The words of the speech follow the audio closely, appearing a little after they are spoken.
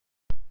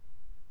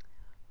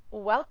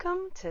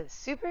Welcome to the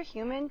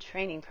Superhuman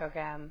Training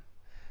Program.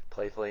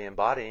 Playfully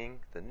embodying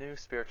the new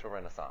spiritual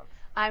renaissance.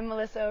 I'm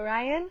Melissa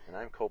O'Ryan. And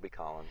I'm Colby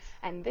Collins.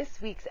 And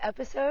this week's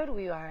episode,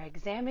 we are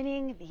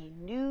examining the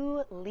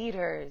new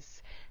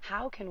leaders.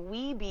 How can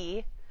we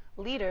be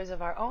leaders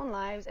of our own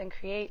lives and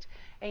create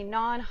a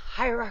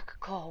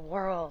non-hierarchical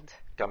world?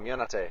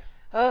 Community.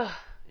 Oh,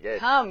 Yes.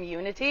 Come,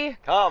 unity.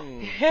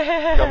 Come.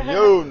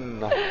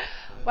 Commune.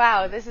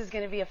 Wow, this is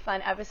going to be a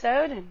fun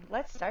episode, and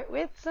let's start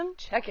with some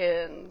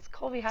check-ins.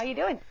 Colby, how you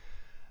doing?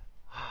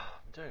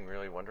 I'm doing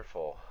really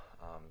wonderful.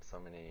 So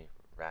many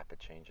rapid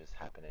changes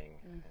happening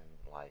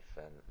in life,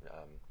 and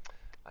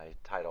I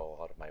title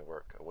a lot of my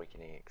work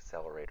Awakening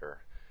Accelerator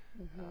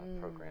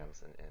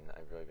programs, and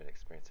I've really been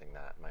experiencing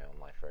that in my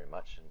own life very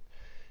much, and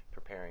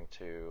preparing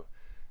to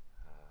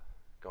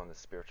go on the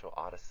spiritual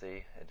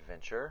odyssey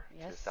adventure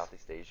to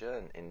Southeast Asia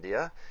and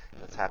India.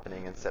 That's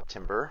happening in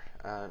September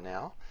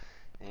now.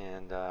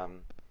 And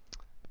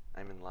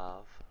I'm in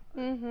love.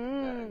 Mm-hmm.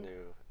 A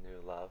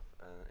new love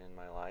in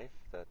my life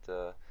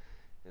that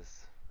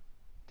is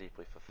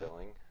deeply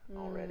fulfilling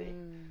already.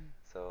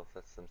 So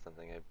that's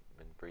something I've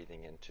been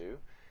breathing into,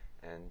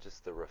 and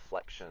just the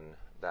reflection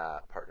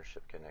that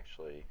partnership can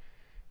actually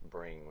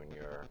bring when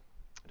you're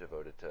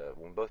devoted to,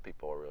 when both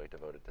people are really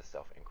devoted to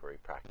self-inquiry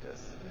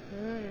practice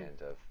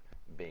and of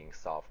being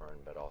sovereign,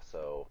 but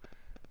also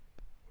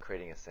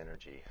creating a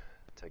synergy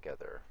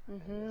together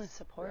in this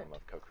Support. realm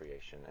of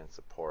co-creation and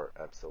support.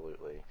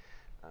 Absolutely.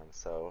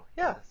 So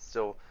yeah,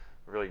 still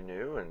really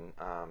new and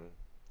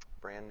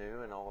brand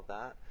new and all of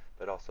that,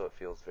 but also it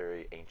feels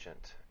very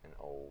ancient and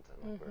old,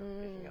 and like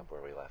we're picking up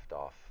where we left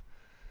off,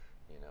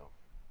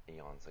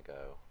 eons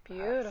ago.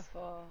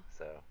 Beautiful. Perhaps.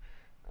 So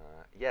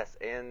yes,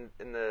 and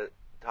in the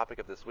topic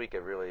of this week,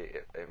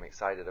 I'm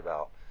excited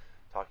about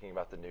talking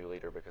about the new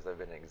leader, because I've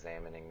been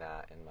examining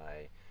that in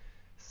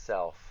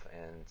myself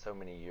and so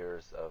many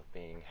years of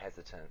being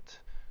hesitant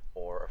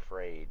or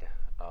afraid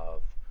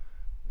of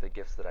the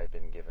gifts that I've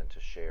been given to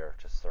share,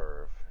 to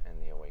serve in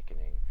the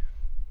awakening,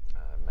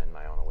 in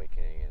my own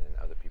awakening and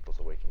in other people's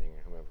awakening,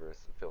 whomever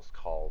feels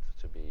called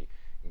to be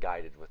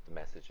guided with the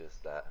messages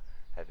that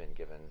have been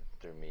given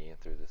through me and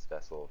through this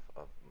vessel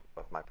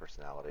of my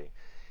personality,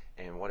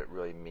 and what it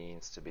really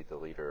means to be the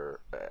leader,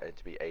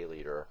 to be a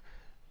leader.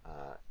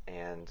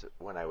 And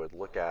when I would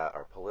look at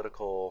our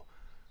political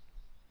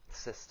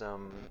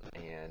system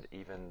and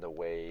even the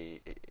way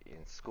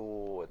in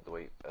school, the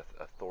way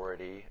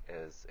authority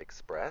is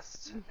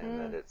expressed, and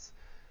that it's,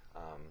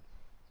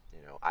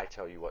 I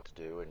tell you what to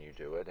do and you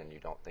do it, and you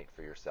don't think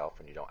for yourself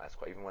and you don't ask.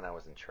 Even when I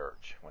was in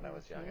church, when I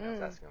was young, and I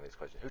was asking all these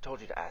questions. Who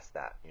told you to ask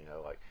that?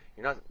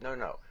 You're not.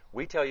 No.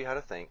 We tell you how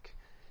to think.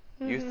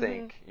 You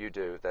think. You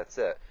do. That's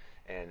it.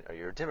 And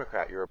you're a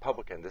Democrat. You're a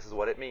Republican. This is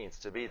what it means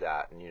to be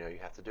that, and you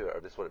have to do it.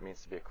 Or this is what it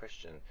means to be a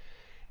Christian.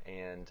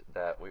 And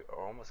that we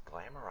are almost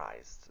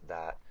glamorized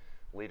that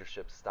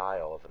leadership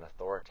style of an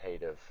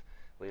authoritative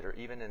leader,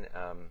 even in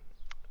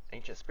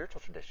ancient spiritual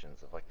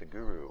traditions of like the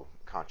guru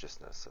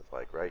consciousness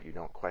of right, you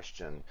don't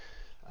question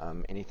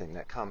anything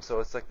that comes. So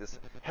it's like this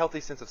healthy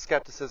sense of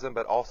skepticism,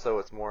 but also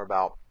it's more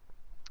about,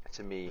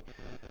 to me,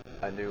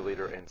 a new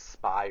leader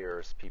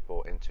inspires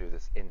people into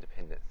this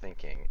independent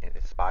thinking. It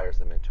inspires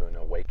them into an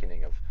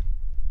awakening of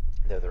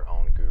they're their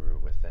own guru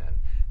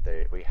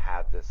within. We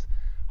have this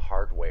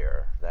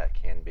hardware that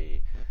can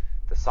be,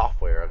 the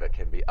software that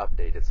can be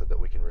updated so that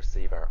we can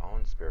receive our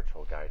own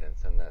spiritual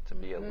guidance, and that to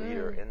be a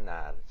leader in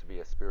that, to be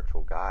a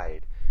spiritual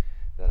guide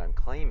that I'm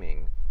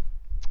claiming,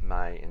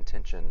 my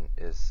intention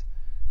is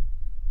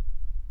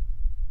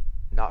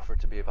not for it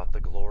to be about the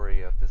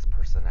glory of this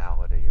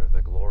personality or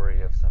the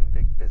glory of some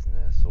big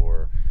business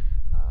or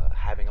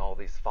having all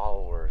these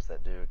followers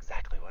that do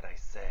exactly what I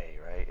say,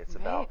 right? It's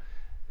about,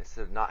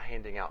 instead of not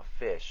handing out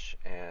fish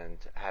and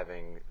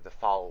having the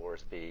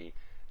followers be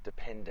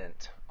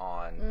dependent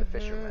on the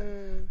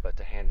fishermen, but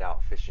to hand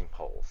out fishing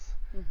poles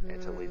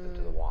and to lead them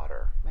to the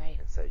water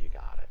and say, you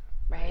got it.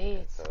 Right.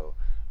 And so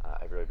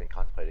I've really been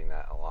contemplating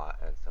that a lot,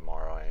 as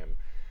tomorrow I am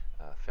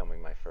filming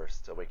my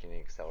first Awakening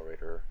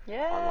Accelerator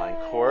online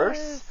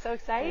course. So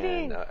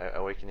exciting. And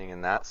awakening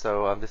in that.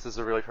 So this is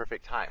a really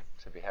perfect time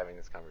to be having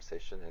this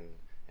conversation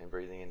and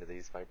breathing into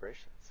these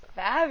vibrations. So.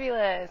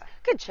 Fabulous.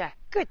 Yeah.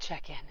 Good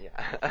check-in.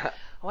 Yeah.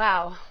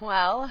 Wow.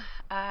 Well,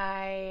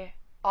 I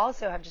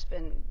also have just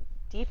been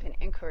deep in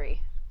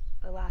inquiry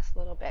the last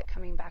little bit,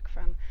 coming back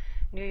from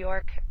New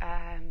York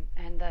and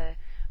the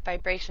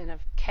vibration of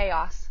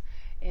chaos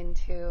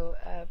into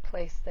a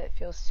place that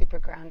feels super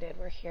grounded.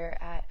 We're here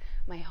at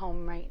my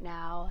home right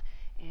now,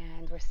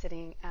 and we're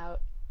sitting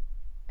out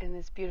in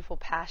this beautiful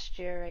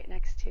pasture right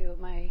next to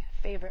my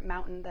favorite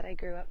mountain that I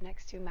grew up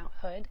next to, Mount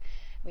Hood.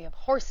 We have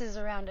horses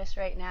around us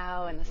right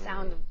now and the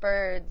sound of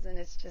birds, and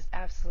it's just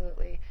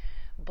absolutely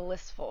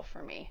blissful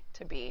for me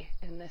to be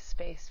in this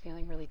space,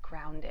 feeling really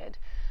grounded.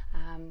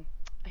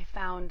 I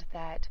found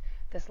that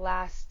this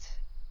last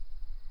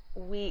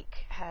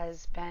week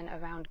has been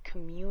around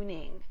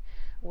communing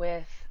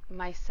with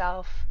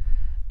myself,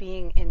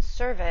 being in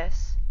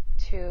service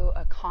to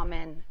a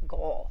common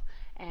goal,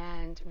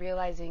 and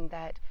realizing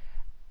that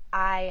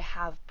I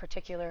have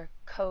particular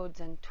codes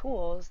and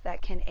tools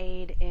that can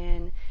aid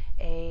in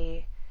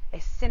a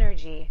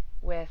synergy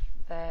with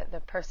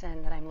the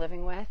person that I'm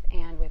living with,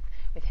 and with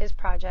his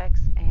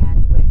projects,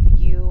 and with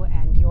you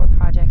and your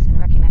projects, and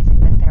recognizing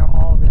that they're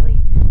all really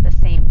the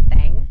same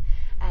thing,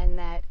 and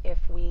that if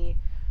we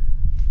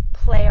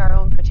play our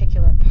own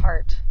particular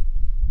part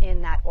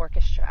in that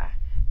orchestra,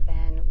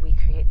 then we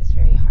create this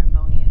very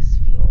harmonious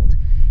field.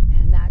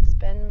 And that's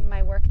been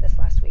my work this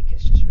last week,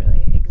 is just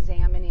really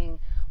examining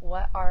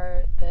what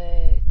are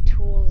the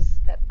tools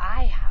that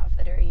I have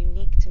that are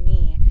unique to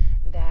me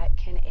that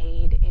can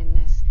aid in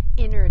this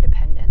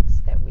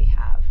interdependence that we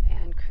have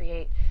and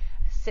create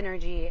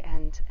synergy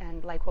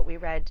and like what we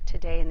read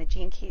today in the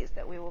Gene Keys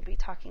that we will be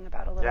talking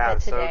about a little bit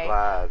today.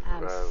 Yeah,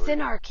 I'm so glad.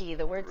 Synarchy,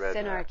 the word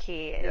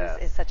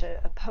synarchy is such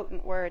a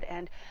potent word,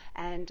 and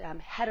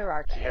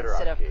heterarchy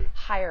instead of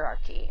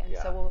hierarchy. And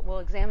so we'll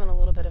examine a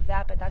little bit of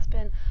that, but that's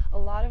been a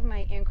lot of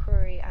my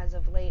inquiry as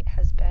of late,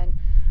 has been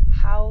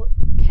how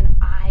can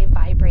I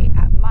vibrate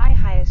at my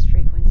highest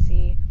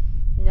frequency,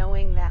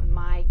 knowing that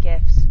my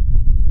gifts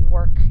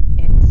work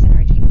in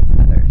synergy with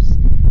others,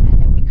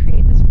 and that we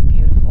create this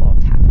beautiful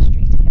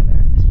tapestry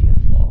together, this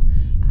beautiful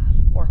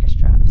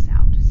orchestra of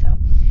sound. So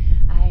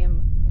I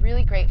am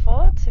really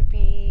grateful to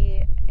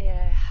be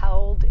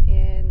held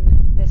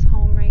in this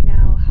home right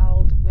now,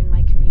 held in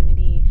my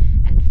community,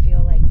 and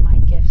feel like my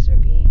gifts are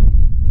being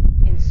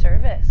in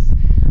service.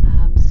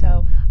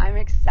 So I'm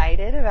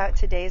excited about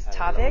today's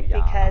topic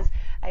because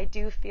I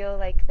do feel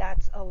like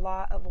that's a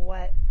lot of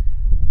what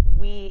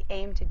we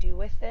aim to do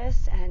with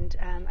this. And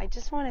I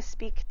just want to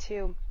speak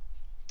to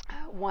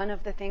one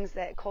of the things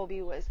that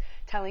Colby was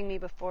telling me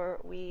before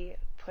we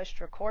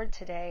pushed record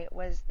today,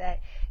 was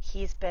that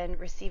he's been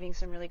receiving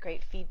some really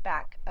great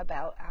feedback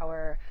about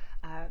our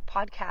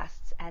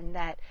podcasts, and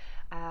that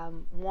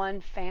one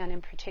fan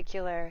in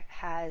particular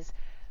has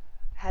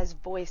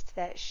voiced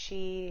that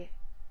she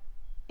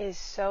is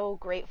so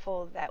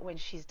grateful that when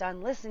she's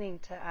done listening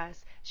to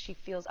us, she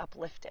feels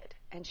uplifted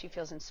and she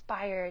feels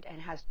inspired and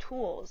has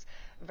tools,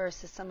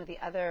 versus some of the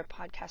other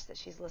podcasts that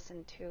she's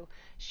listened to.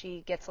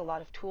 She gets a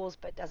lot of tools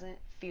but doesn't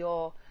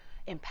feel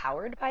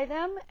empowered by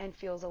them and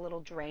feels a little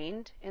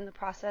drained in the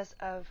process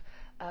of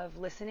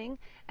listening.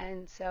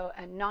 And so,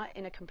 and not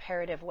in a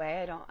comparative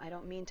way, I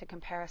don't mean to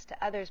compare us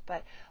to others,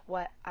 but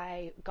what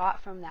I got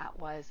from that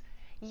was,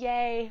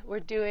 yay,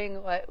 we're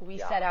doing what we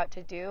set out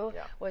to do,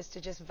 was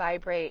to just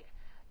vibrate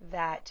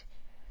that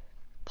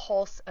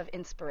pulse of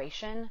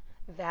inspiration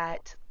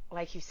that,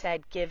 like you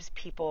said, gives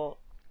people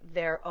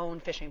their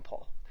own fishing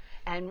pole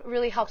and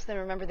really helps them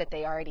remember that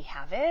they already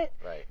have it,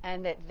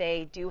 and that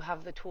they do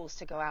have the tools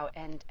to go out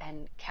and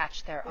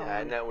catch their own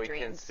and that we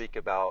dreams. can speak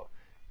about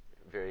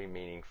very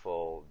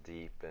meaningful,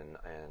 deep, and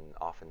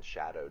often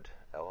shadowed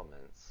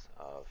elements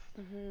of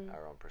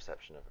our own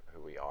perception of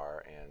who we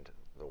are and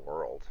the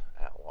world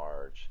at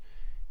large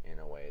in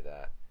a way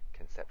that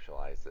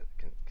contextualizes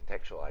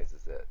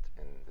it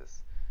in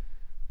this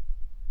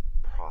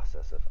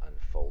process of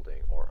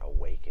unfolding or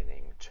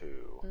awakening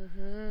to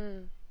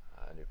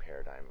a new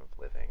paradigm of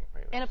living,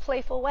 right? In a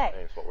playful way.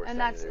 That's what we're and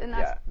saying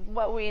that's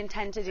what we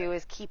intend to do,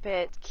 is keep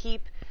the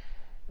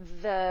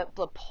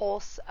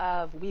pulse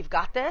of we've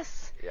got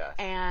this,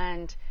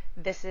 and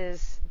this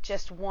is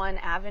just one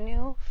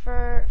avenue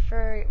for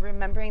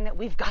remembering that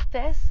we've got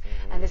this,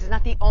 and this is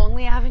not the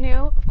only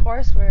avenue. Of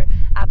course, we're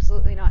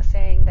absolutely not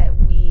saying that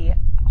we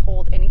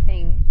hold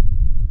anything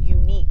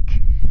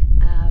unique,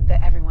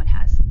 that everyone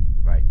has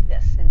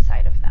this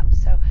inside of them.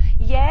 So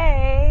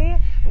yay,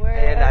 I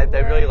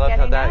really love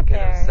how that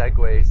kind of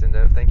segues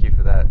into, thank you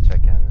for that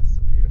check-in. It's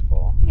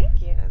beautiful.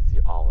 Thank you. As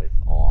you always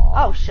are.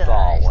 Oh, sure.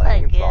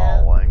 Thank you.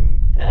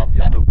 Darling. Love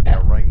your hoop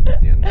earrings,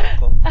 your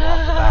necklace, love the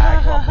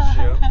bag, love the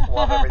shoe,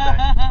 love everything.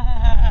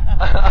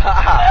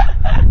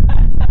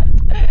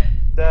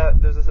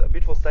 There's a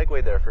beautiful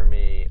segue there for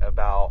me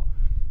about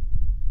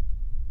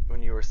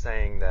when you were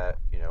saying that,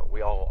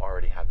 we all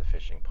already have the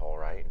fishing pole,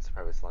 right? And so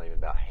probably it's not even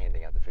about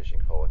handing out the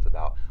fishing pole. It's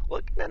about,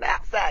 look in the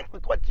knapsack,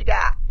 look what you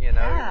got. You're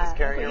just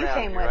carrying it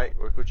around, right?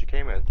 Look what you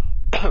came with.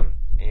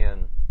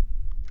 And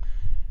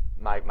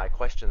my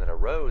question that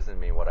arose in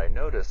me, what I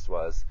noticed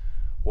was,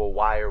 well,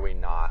 why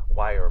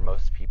are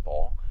most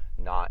people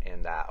not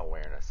in that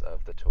awareness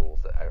of the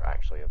tools that are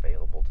actually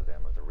available to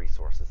them, or the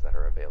resources that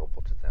are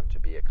available to them to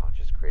be a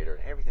conscious creator,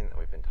 and everything that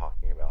we've been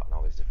talking about in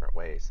all these different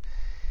ways.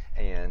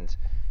 And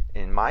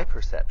in my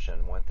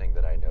perception, one thing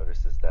that I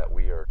notice is that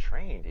we are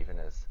trained, even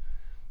as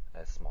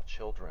small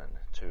children,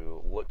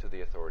 to look to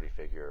the authority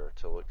figure,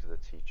 to look to the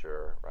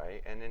teacher,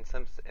 right? And in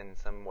some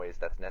ways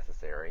that's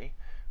necessary,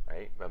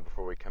 right? But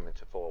before we come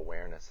into full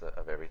awareness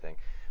of everything.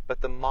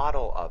 But the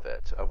model of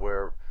it, of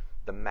where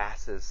the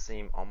masses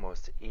seem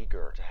almost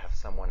eager to have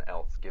someone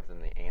else give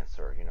them the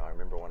answer. I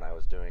remember when I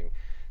was doing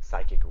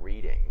psychic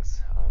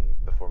readings,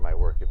 before my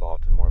work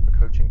evolved to more of a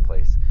coaching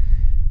place,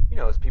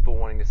 as people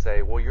wanting to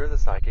say, well, you're the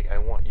psychic, I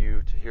want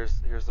you to,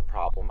 here's the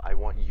problem, I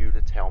want you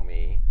to tell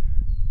me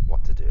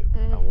what to do.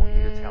 I want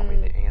you to tell me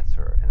the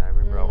answer. And I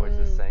remember always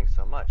just saying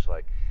so much,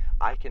 like,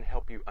 I can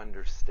help you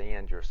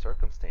understand your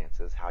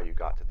circumstances, how you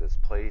got to this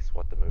place,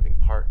 what the moving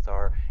parts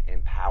are,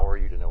 empower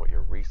you to know what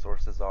your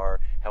resources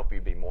are, help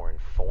you be more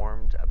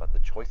informed about the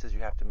choices you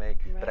have to make.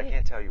 Right. But I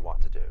can't tell you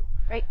what to do.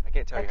 Right. I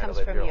can't tell That you how to comes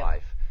live from your you.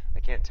 life. I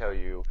can't tell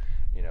you,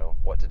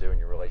 what to do in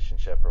your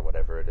relationship or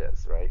whatever it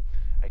is, right?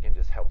 I can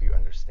just help you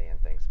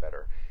understand things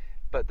better.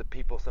 But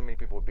so many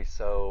people would be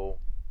so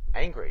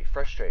angry,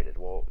 frustrated,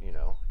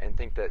 and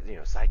think that,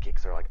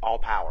 psychics are like all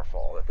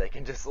powerful, that they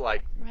can just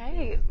like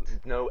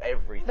know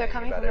everything. They're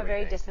coming about from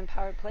everything. a very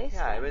disempowered place.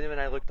 Yeah, I mean, when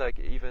I looked like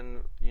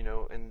even,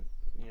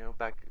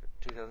 back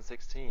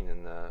 2016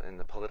 in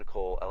the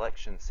political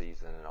election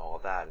season and all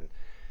of that, and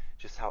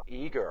just how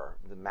eager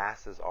the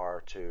masses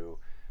are to,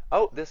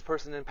 this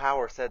person in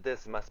power said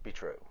this, must be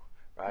true,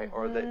 right?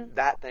 Or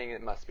that thing,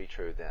 it must be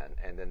true then.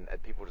 And then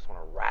people just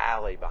want to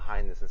rally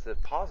behind this instead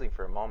of pausing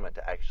for a moment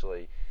to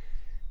actually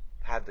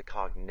have the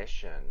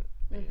cognition,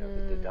 the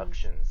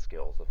deduction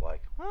skills of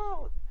like,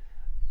 well,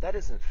 that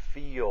doesn't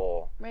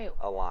feel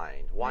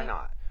aligned. Why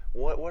not?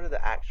 What are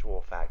the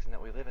actual facts? And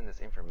that we live in this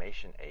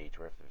information age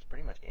where if there's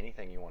pretty much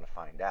anything you want to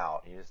find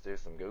out, you just do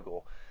some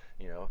Google,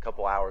 a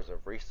couple hours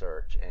of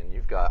research, and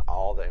you've got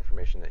all the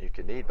information that you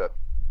could need. But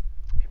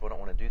people don't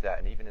want to do that.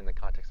 And even in the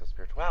context of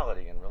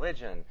spirituality and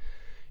religion,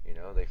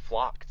 they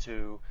flock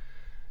to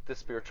the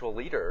spiritual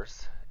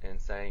leaders and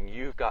saying,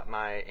 you've got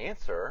my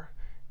answer,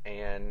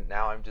 and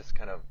now I'm just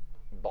kind of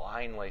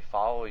blindly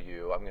follow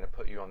you. I'm going to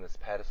put you on this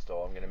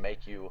pedestal. I'm going to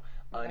make you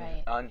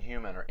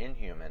unhuman or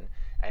inhuman.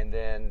 And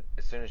then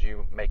as soon as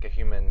you make a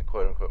human,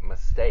 quote unquote,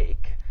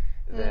 mistake,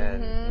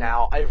 then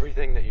now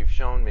everything that you've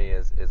shown me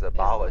is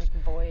abolished.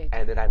 Like void.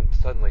 And then I'm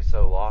suddenly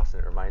so lost.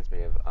 And it reminds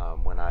me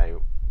of when I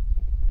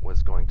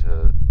was going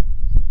to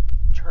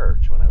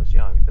church when I was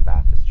young at the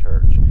Baptist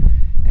church.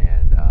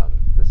 And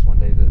this one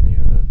day,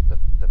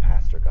 the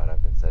pastor got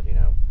up and said,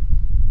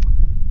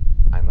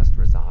 I must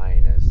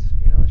resign as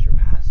your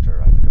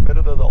pastor. I've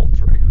committed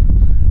adultery.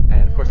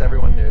 And of course,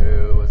 everyone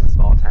knew it was a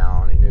small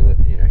town. He knew that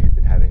he'd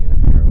been having an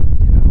affair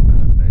with a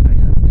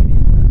young lady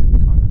in the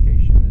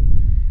congregation,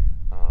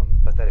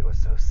 and but that it was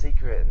so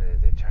secret,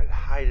 and they tried to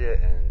hide it,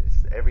 and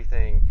it's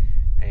everything.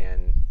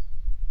 And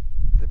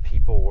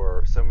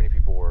so many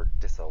people were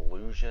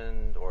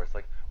disillusioned, or it's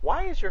like,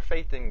 why is your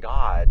faith in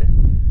God,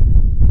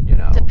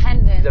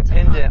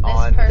 dependent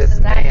on this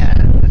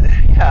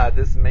man? Yeah,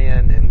 this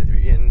man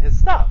in his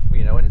stuff,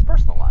 in his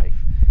personal life,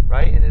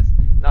 right? And it's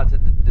not to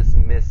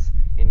dismiss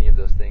any of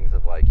those things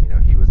of like,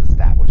 he was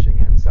establishing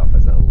himself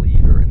as a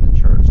leader in the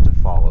church to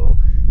follow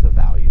the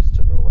values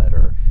to the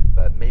letter,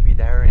 but maybe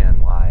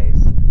therein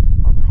lies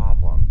our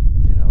problem,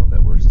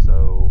 that we're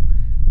so,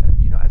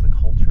 as a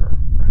culture,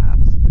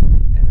 perhaps,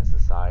 and a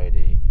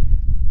society,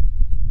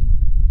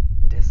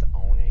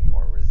 disowning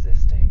or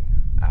resisting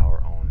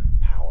our own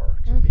power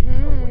to be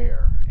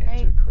aware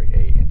and to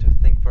create and to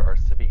think for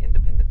us, to be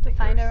independent thinkers.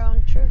 To find our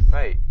own truth.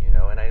 Right,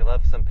 and I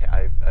love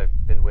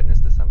I've been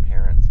witness to some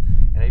parents,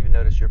 and I even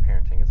noticed your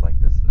parenting is like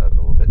this a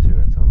little bit too,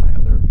 and some of my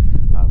other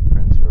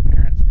friends who are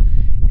parents,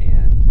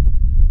 and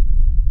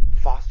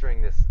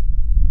fostering this,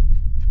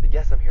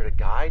 yes, I'm here to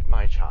guide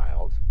my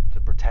child, to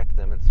protect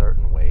them in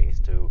certain ways,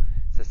 to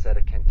set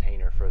a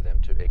container for them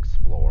to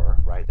explore,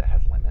 right, that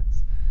has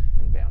limits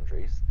and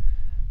boundaries,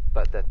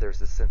 but that there's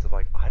this sense of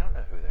like, I don't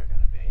know who they're going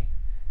to be.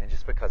 And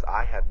just because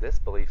I have this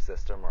belief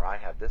system or I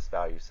have this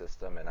value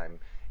system and I'm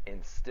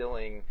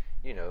instilling,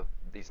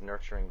 these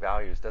nurturing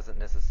values doesn't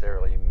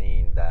necessarily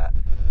mean that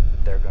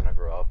they're going to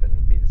grow up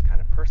and be this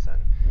kind of person.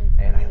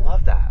 And I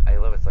love that.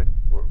 It's like,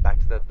 we're back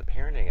to the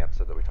parenting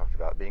episode that we talked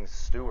about, being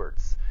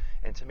stewards.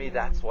 And to me,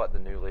 that's what the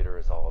new leader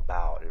is all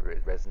about.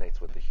 It resonates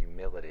with the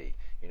humility,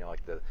 like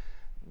the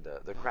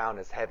crown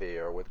is heavy,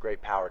 or with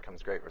great power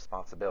comes great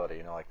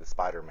responsibility, like the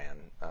Spider-Man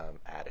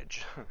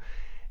adage.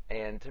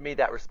 And to me,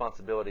 that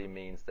responsibility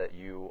means that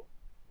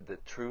the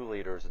true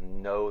leaders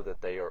know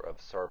that they are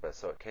of service.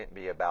 So it can't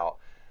be about,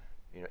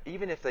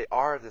 even if they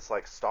are this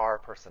like star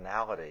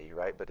personality,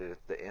 right? But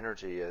the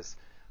energy is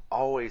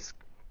always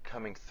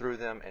coming through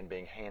them and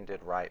being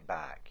handed right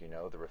back.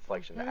 The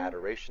reflection, the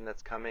adoration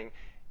that's coming,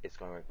 it's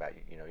going right back.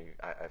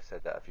 I've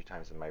said that a few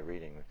times in my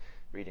readings,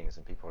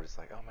 and people are just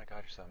like, "Oh my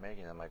God, you're so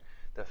amazing." I'm like,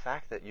 the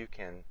fact that you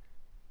can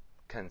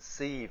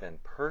conceive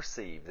and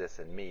perceive this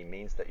in me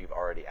means that you've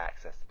already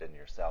accessed it in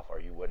yourself, or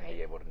you wouldn't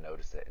be able to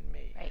notice it in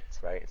me.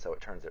 Right? And so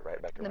it turns it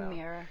right back around. The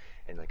mirror.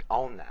 And like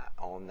own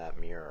that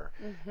mirror.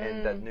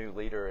 And that new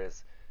leader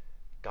is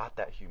got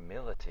that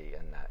humility,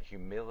 and that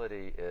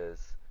humility is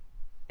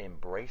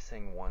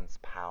embracing one's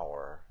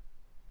power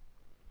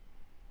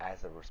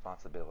as a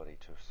responsibility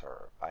to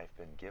serve. I've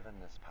been given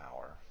this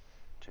power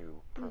to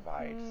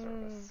provide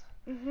service.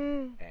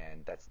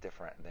 And that's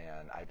different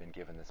than I've been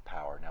given this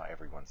power, now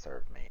everyone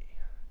serve me.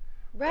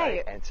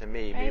 Right? And to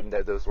me, even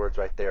though those words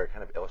right there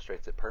kind of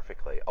illustrates it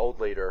perfectly.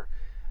 Old leader,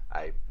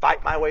 I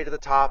fight my way to the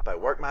top, I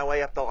work my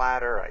way up the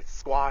ladder, I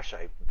squash,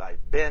 I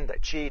bend, I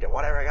cheat, and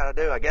whatever I got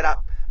to do, I get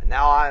up, and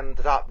now I'm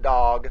the top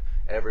dog,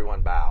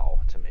 everyone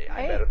bow to me.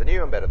 I'm better than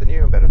you, I'm better than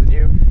you, I'm better than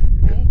you.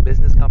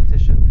 Business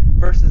competition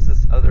versus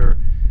this other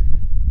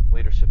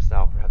leadership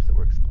style perhaps that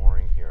we're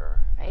exploring here.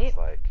 Right. It's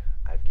like,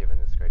 I've given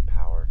this great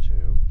power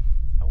to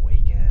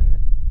awaken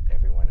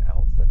everyone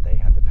else that they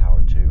have the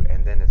power to,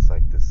 and then it's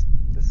like the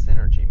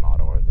synergy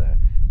model, or the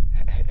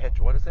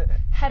what is it?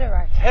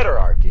 Heterarchy.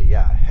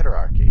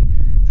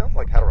 Heterarchy. Sounds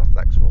like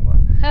heterosexual.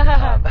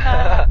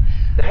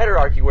 The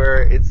heterarchy,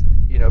 where it's,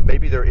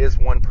 maybe there is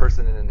one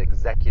person in an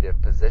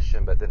executive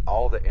position, but then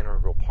all the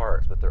integral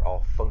parts, but they're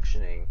all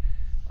functioning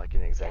like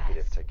an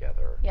executive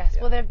together. Yes.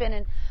 Yeah. Well, they've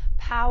been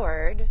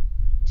empowered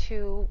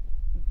to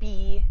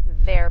be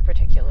their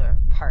particular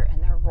part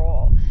and their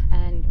role.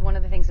 And one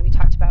of the things that we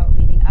talked about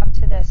leading up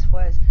to this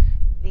was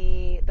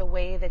the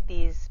way that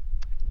these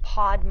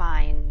pod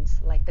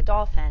minds, like the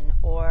dolphin,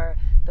 or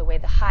the way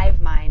the hive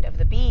mind of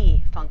the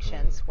bee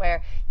functions,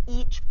 where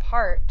each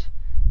part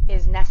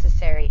is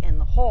necessary in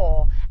the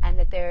whole, and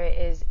that there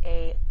is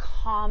a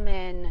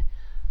common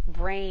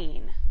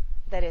brain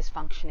that is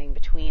functioning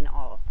between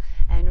all.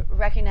 And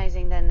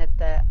recognizing then that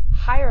the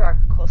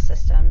hierarchical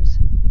systems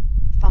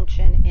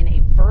function in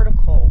a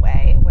vertical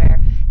way, where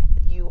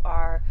you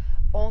are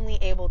only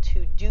able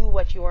to do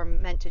what you're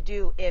meant to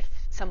do if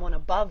someone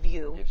above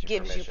you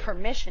gives you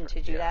permission to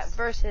do that,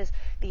 versus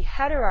the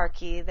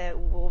hierarchy that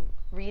we'll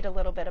read a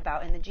little bit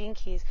about in the Gene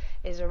Keys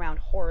is around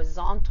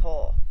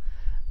horizontal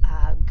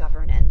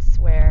governance,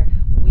 where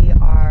we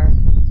are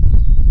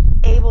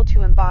able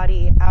to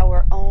embody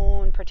our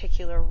own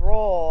particular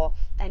role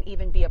and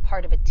even be a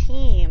part of a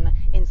team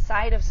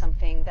inside of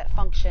something that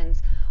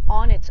functions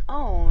on its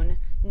own,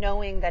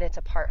 knowing that it's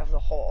a part of the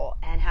whole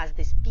and has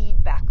these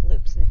feedback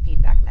loops and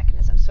feedback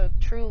mechanisms. So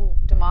true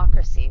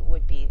democracy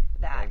would be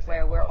that,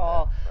 where we're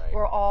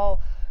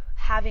all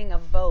having a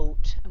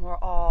vote and we're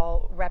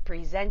all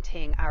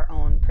representing our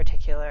own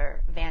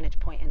particular vantage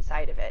point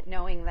inside of it,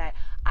 knowing that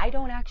I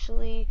don't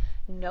actually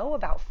know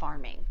about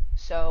farming,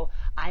 so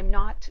I'm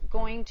not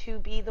going to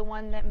be the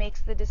one that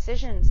makes the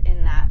decisions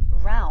in that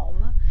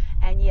realm,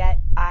 and yet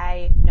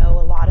I know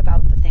a lot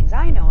about the things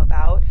I know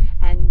about,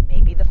 and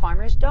maybe the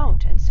farmers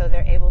don't, and so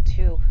they're able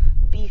to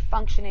be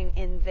functioning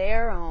in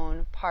their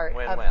own part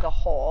of the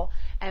whole,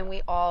 and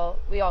we all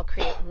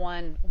create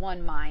one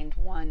mind,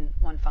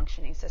 one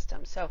functioning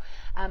system. So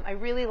I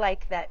really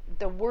like that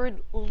the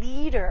word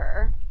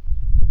leader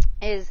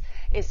is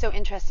so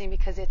interesting,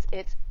 because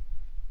it's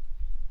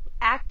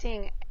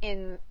acting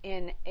in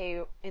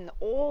the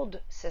old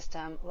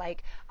system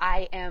like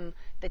I am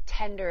the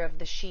tender of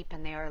the sheep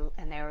and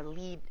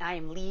I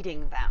am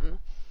leading them,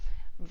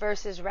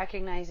 versus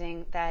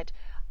recognizing that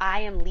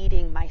I am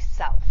leading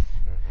myself.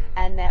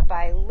 And that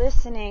by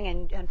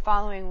listening and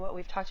following what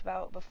we've talked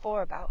about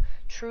before, about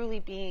truly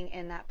being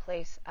in that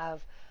place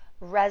of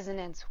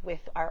resonance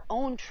with our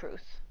own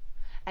truth,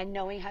 and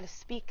knowing how to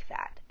speak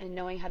that, and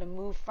knowing how to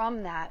move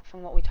from that,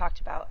 from what we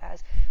talked about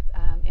as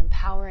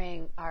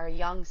empowering our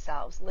young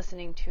selves,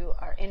 listening to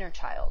our inner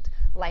child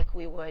like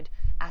we would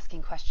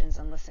asking questions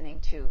and listening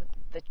to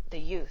the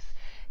youth,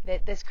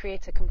 that this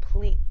creates a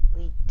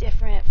completely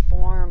different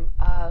form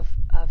of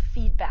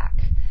feedback.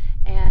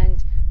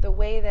 And the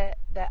way that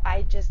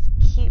I just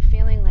keep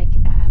feeling like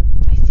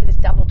I see this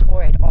double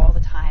toroid all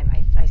the time.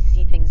 I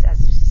see things as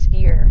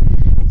sphere,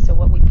 and so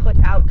what we put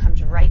out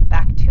comes right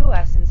back to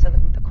us, and so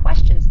the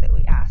questions that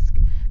we ask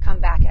come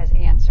back as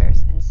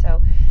answers. And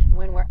so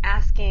when we're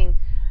asking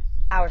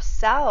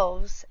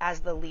ourselves as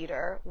the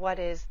leader, what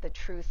is the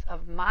truth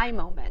of my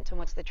moment, and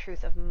what's the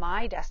truth of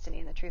my destiny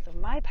and the truth of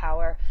my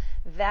power,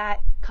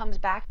 that comes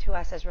back to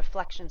us as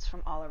reflections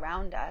from all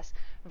around us,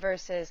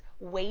 versus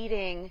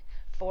waiting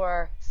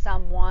for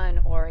someone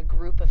or a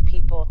group of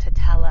people to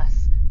tell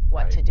us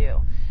what to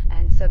do.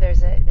 And so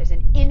there's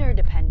an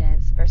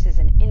interdependence versus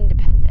an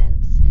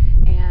independence,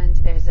 and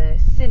there's a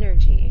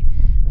synergy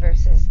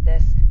versus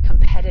this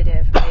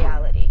competitive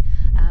reality.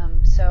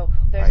 So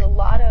there's a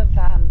lot of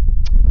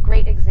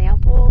great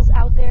examples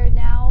out there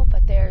now,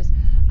 but there's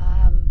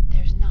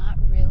not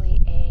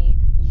really a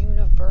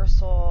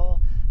universal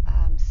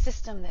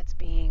system that's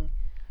being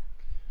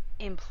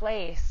in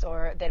place,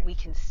 or that we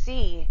can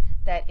see,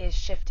 that is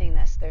shifting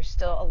this. There's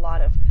still a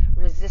lot of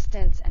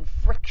resistance and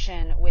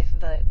friction with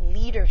the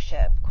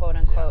leadership, quote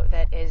unquote,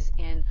 that is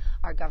in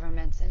our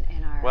governments and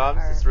in our Well,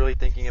 I'm just really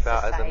thinking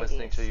about, societies. as I'm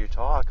listening to you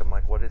talk, I'm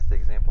like, what is the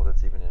example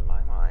that's even in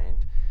my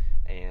mind?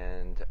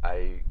 And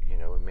I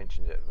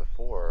mentioned it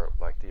before,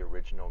 like the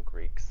original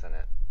Greek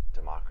Senate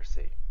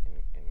democracy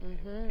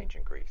in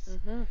ancient Greece,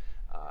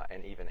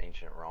 and even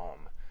ancient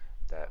Rome,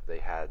 that they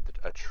had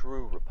a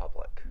true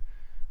republic,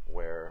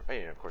 where,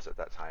 of course at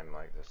that time,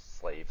 like, there's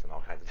slaves and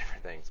all kinds of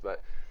different things,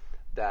 but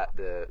that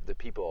the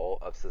people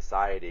of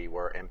society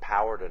were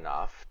empowered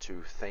enough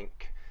to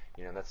think,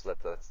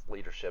 that's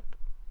leadership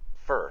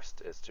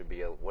first, is to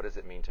be what does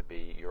it mean to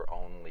be your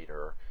own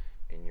leader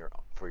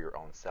for your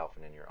own self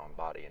and in your own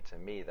body. And to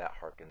me, that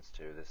harkens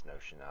to this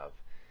notion of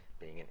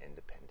being an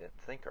independent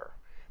thinker,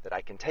 that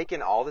I can take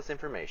in all this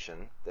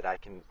information, that I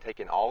can take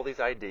in all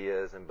these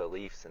ideas and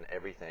beliefs and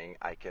everything,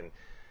 I can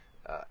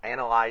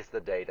analyze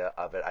the data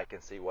of it, I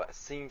can see what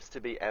seems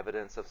to be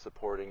evidence of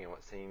supporting and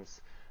what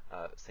seems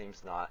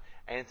not,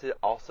 and to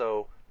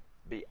also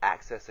be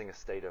accessing a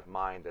state of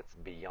mind that's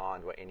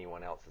beyond what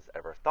anyone else has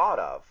ever thought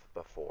of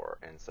before.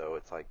 And so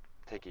it's like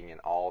taking in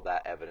all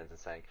that evidence and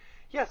saying,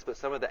 yes, but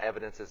some of the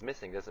evidence is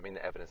missing. Doesn't mean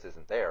the evidence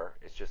isn't there.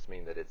 It's just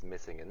mean that it's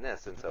missing in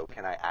this. And so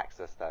can I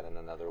access that in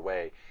another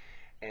way?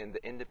 And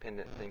the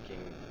independent thinking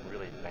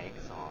really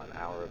banks on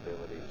our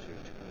ability to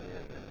tune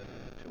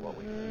in to what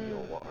we feel,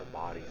 what our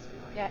body's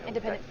feeling. Yeah,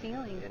 independent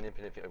feeling.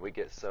 Independent feeling.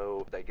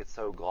 They get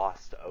so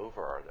glossed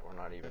over that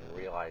we're not even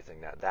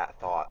realizing that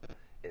thought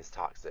is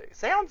toxic.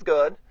 Sounds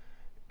good.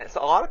 And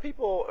so a lot of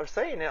people are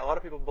saying it, a lot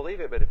of people believe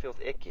it, but it feels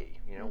icky.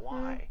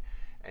 Why?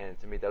 And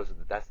to me,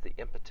 that's the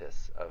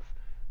impetus of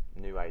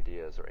new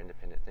ideas or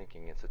independent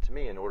thinking. And so to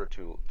me, in order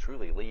to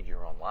truly lead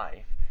your own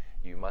life,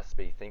 you must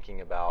be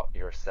thinking about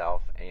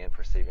yourself and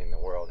perceiving the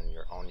world in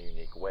your own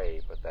unique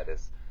way, but that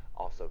is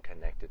also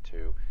connected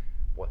to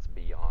what's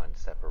beyond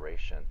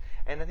separation.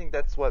 And I think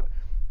that's what,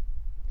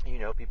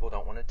 people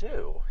don't want to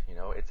do.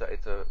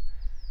 It's a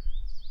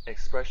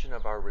expression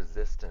of our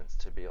resistance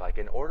to be like,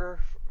 in order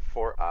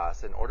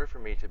for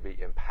me to be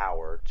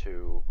empowered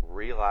to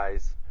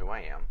realize who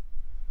I am,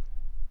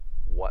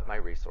 what my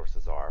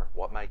resources are,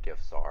 what my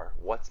gifts are,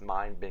 what's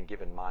been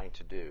given mine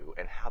to do,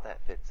 and how that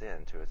fits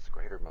into its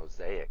greater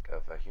mosaic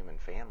of a human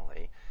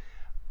family,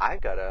 I've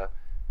got to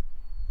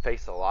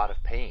face a lot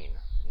of pain,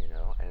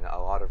 and a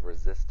lot of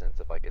resistance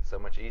of like, it's so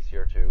much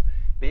easier to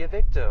be a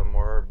victim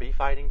or be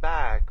fighting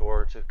back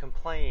or to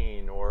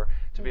complain or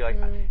to be like,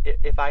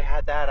 if I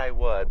had that, I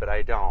would, but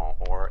I don't,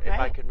 or if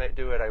I could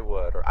do it, I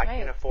would, or I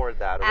can't afford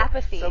that. Or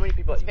apathy. So many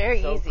people, it's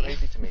very so easy.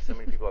 crazy to me. So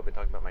many people have been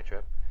talking about my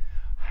trip.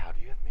 How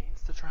do you have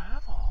means to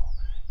travel?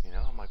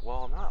 I'm like,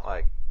 well, I'm not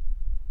like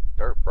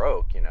dirt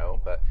broke,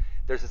 but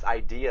there's this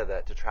idea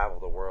that to travel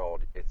the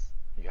world,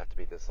 you have to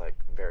be this like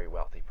very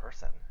wealthy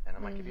person. And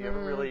I'm like, have you ever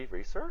really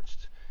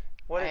researched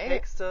what it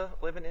takes to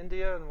live in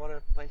India and what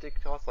a plane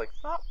ticket costs? Like,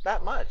 it's not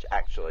that much,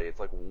 actually. It's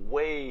like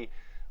way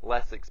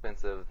less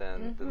expensive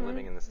than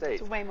living in the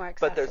States. It's way more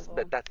accessible.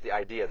 But that's the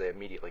idea they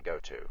immediately go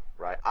to,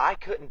 right? I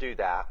couldn't do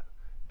that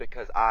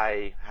because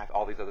I have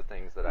all these other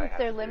things that I have to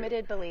do. They're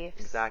limited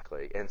beliefs.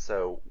 Exactly. And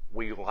so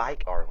we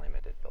like our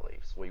limited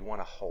beliefs. We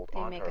want to hold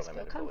on to our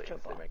limited beliefs.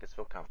 They make us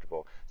feel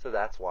comfortable. So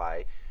that's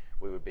why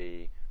we would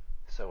be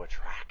so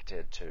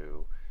attracted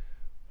to,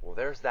 well,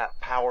 there's that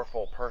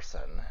powerful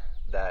person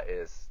that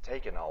is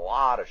taking a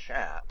lot of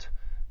shit,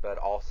 but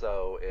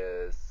also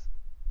is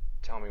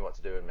telling me what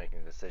to do and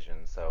making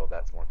decisions, so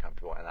that's more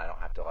comfortable, and I don't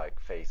have to like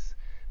face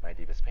my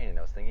deepest pain. And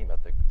I was thinking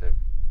about the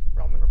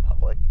Roman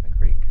Republic, the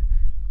Greek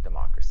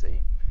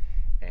democracy,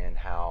 and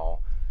how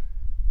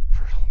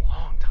for a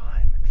long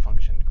time it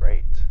functioned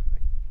great.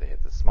 Like, they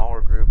had the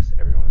smaller groups,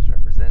 everyone was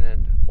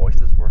represented,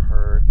 voices were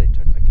heard, they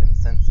took the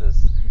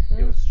consensus.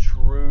 It was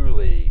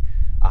truly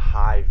a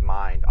hive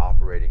mind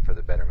operating for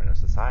the betterment of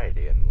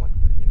society, and look,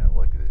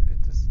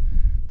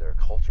 their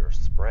culture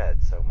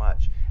spread so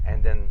much.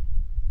 And then,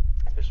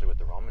 especially with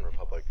the Roman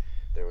Republic,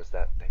 there was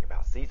that thing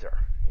about Caesar,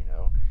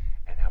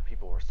 and how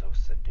people were so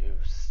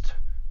seduced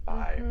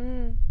by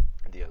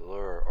the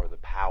allure or the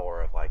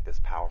power of like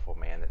this powerful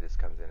man that just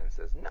comes in and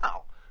says,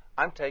 no,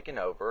 I'm taking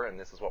over, and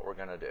this is what we're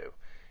going to do.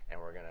 And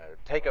we're going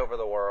to take over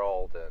the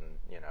world and,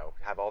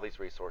 have all these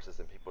resources,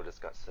 and people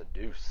just got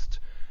seduced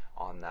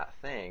on that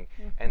thing.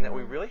 And that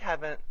we really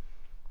haven't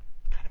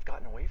kind of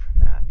gotten away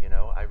from that.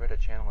 I read a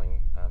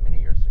channeling many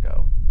years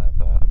ago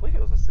of, I believe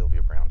it was a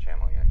Sylvia Browne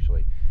channeling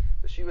actually,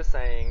 but she was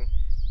saying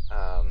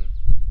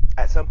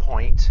at some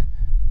point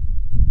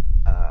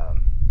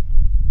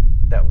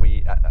that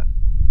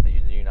the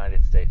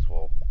United States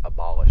will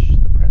abolish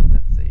the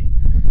presidency,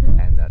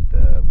 and that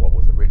what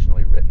was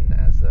originally written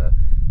as the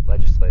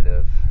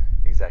legislative,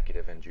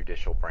 executive, and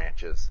judicial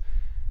branches,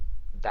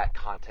 that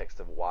context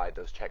of why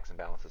those checks and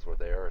balances were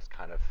there is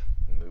kind of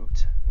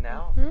moot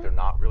now. They're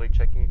not really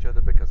checking each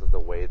other because of the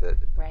way that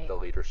the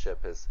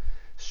leadership has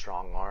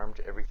strong-armed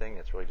everything.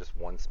 It's really just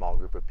one small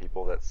group of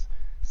people that's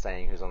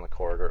saying who's on the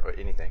court or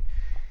anything.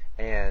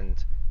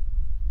 And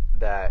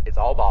that it's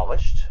all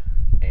abolished,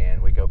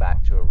 and we go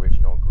back to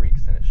original Greek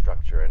Senate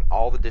structure and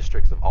all the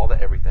districts of all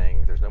the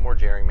everything. There's no more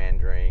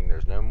gerrymandering.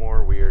 There's no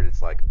more weird.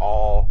 It's like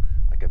all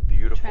like a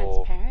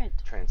beautiful,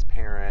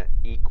 transparent,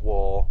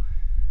 equal,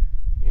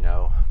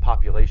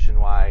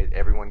 population-wide,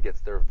 everyone gets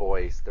their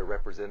voice. Their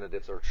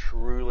representatives are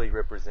truly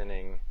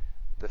representing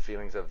the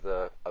feelings of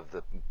the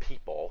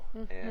people,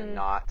 and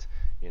not,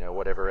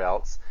 whatever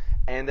else.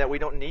 And that we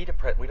don't need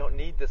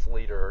this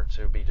leader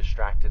to be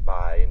distracted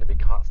by and to be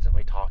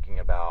constantly talking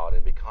about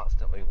and be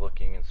constantly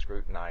looking and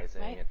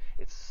scrutinizing. And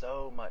it's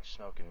so much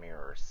smoke and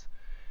mirrors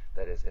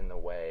that is in the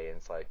way. And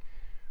it's like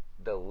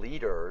the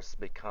leaders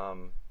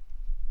become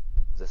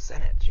the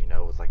Senate,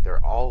 it's like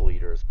they're all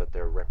leaders, but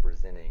they're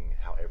representing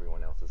how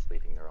everyone else is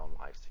leading their own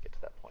lives to get to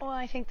that point. Well,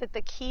 I think that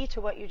the key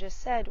to what you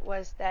just said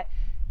was that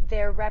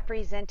they're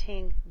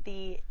representing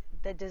the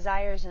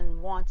desires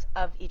and wants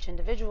of each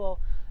individual.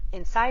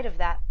 Inside of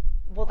that,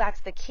 well, that's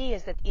the key,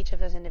 is that each of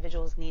those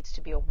individuals needs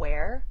to be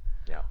aware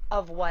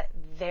of what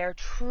their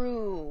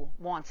true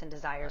wants and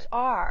desires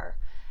are,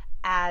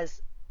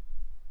 as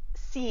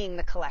seeing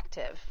the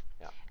collective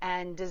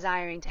and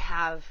desiring to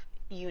have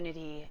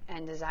unity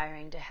and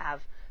desiring to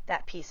have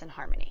that peace and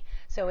harmony.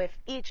 So if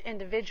each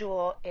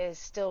individual is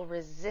still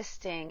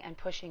resisting and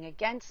pushing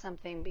against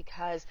something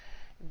because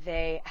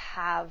they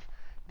have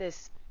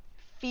this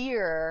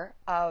fear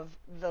of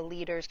the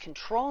leaders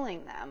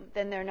controlling them,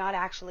 then they're not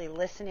actually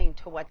listening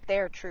to what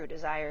their true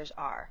desires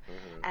are.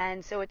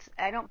 And so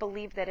I don't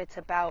believe that it's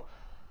about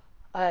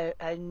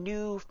a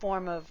new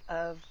form of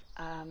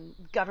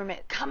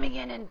government coming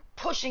in and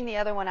pushing the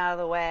other one out of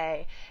the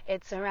way.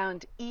 It's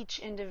around each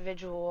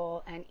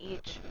individual and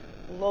each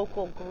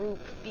local group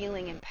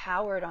feeling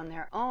empowered on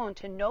their own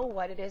to know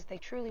what it is they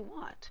truly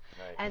want.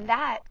 Right. And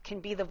that can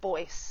be the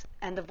voice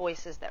and the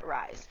voices that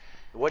rise.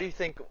 What do you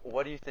think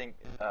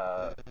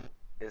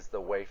is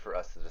the way for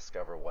us to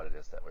discover what it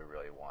is that we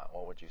really want?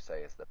 What would you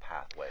say is the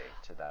pathway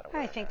to that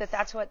awareness? I think that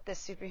that's what this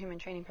superhuman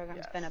training program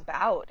has been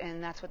about,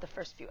 and that's what the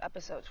first few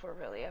episodes were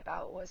really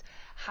about, was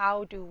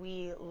how do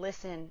we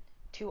listen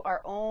to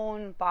our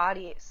own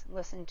bodies,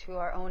 listen to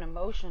our own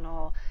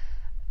emotional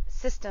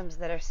systems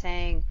that are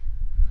saying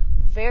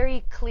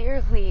very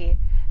clearly,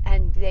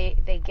 and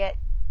they get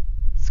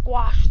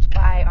squashed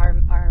by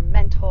our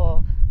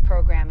mental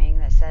programming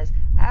that says,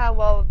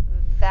 well,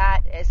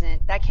 that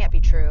can't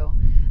be true,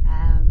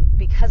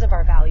 because of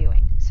our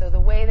valuing. So the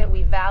way that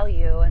we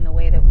value and the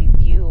way that we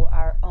view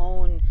our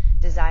own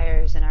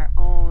desires and our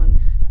own,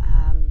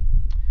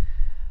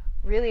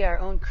 really our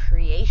own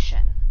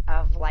creation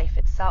of life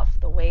itself,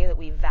 the way that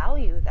we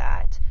value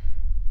that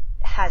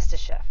has to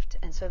shift.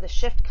 And so the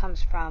shift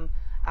comes from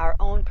our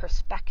own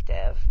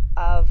perspective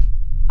of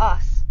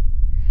us,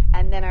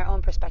 and then our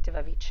own perspective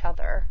of each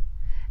other.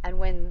 And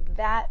when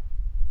that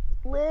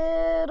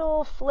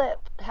little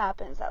flip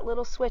happens, that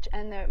little switch,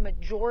 and the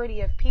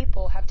majority of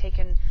people have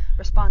taken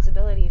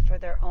responsibility for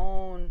their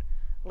own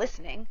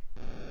listening,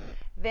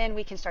 then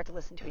we can start to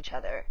listen to each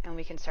other, and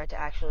we can start to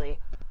actually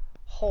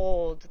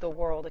hold the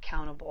world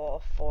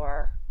accountable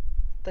for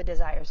the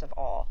desires of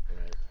all.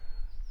 Right.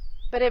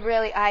 But it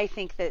really, I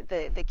think that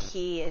the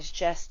key is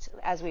just,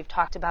 as we've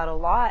talked about a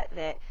lot,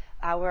 that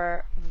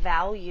our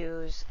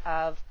values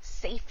of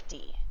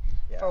safety,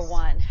 for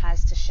one,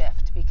 has to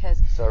shift,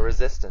 because so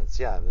resistance,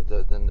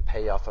 then the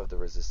payoff of the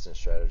resistance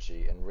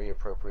strategy and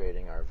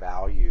reappropriating our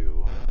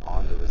value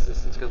on the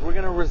resistance, because we're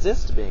going to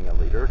resist being a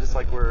leader, just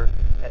like we're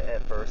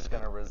at first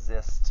going to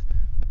resist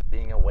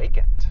being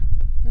awakened,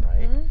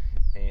 right?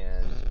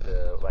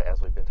 And like as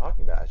we've been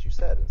talking about, as you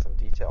said in some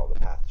detail, the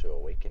path to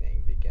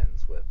awakening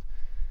begins with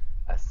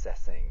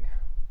assessing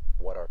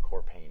what our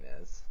core pain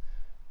is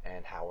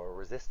and how we're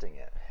resisting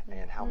it,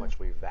 and how much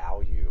we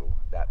value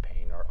that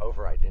pain or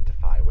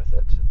over-identify with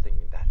it,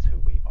 thinking that's who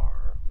we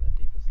are on the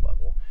deepest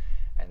level.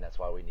 And that's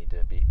why we need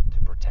to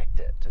protect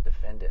it, to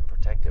defend it and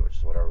protect it, which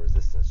is what our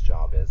resistance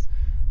job is,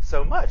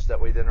 so much that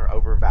we then are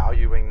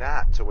overvaluing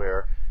that to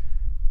where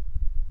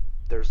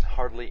there's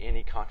hardly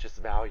any conscious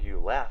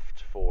value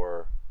left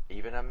for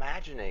even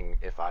imagining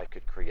if I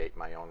could create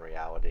my own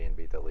reality and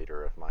be the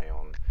leader of my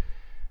own,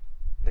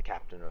 the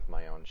captain of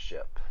my own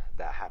ship.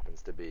 That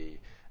happens to be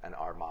an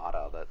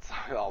armada that's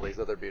all these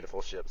other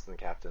beautiful ships and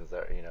captains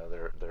that,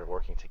 they're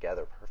working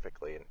together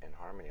perfectly in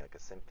harmony, like a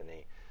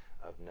symphony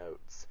of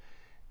notes.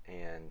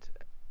 And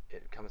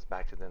it comes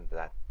back to them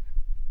that,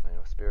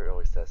 Spirit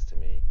always says to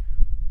me,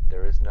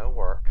 there is no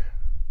work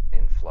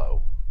in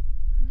flow.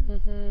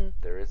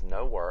 There is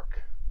no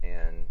work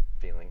in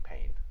feeling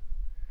pain.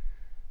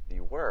 The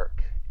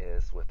work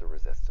is with the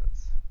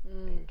resistance,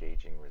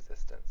 engaging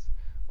resistance,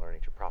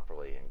 learning to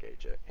properly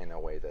engage it in a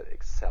way that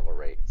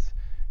accelerates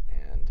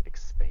and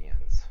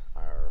expands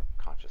our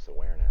conscious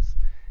awareness,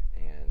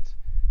 and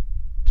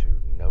to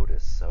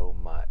notice so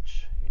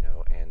much,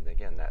 and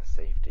again, that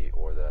safety,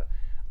 or the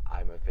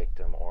I'm a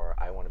victim, or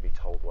I want to be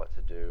told what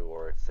to do,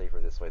 or it's safer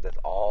this way, that's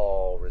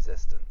all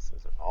resistance.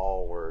 Those are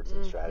all words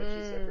and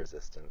strategies of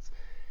resistance.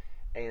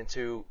 And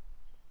to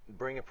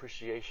bring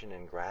appreciation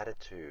and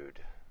gratitude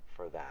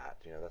for that,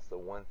 that's the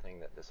one thing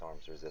that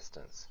disarms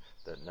resistance.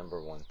 The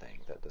number one thing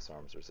that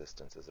disarms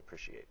resistance is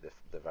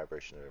the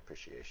vibration of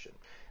appreciation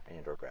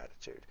and or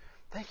gratitude.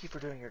 Thank you for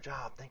doing your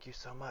job. Thank you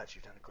so much.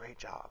 You've done a great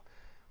job.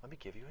 Let me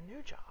give you a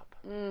new job.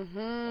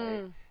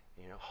 Right?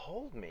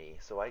 Hold me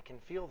so I can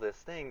feel this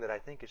thing that I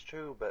think is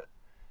true, but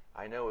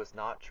I know is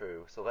not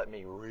true. So let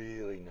me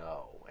really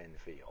know and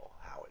feel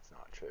how it's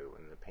not true,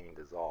 and the pain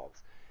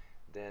dissolves.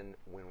 Then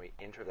when we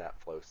enter that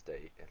flow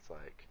state, it's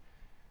like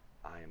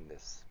I am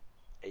this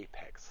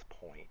apex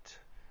point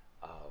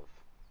of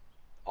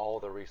all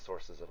the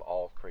resources of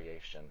all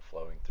creation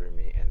flowing through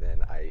me, and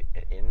then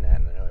in that,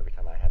 and I know every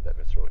time I have that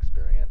visceral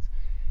experience,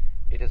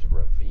 it is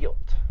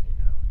revealed,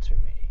 to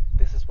me.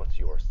 This is what's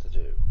yours to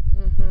do.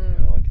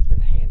 Like it's been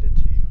handed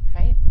to you.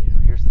 Right.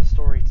 Here's the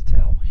story to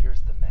tell.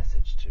 Here's the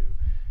message to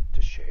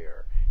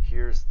share.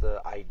 Here's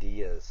the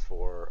ideas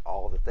for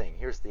all the thing.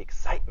 Here's the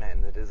excitement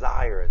and the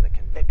desire and the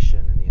conviction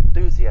and the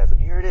enthusiasm.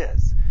 Here it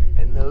is.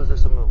 And those are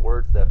some of the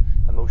words, that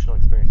emotional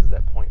experiences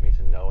that point me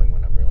to knowing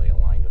when I'm really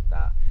aligned with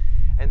that.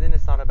 And then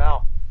it's not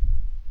about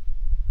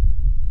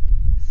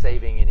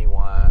saving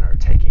anyone or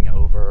taking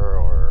over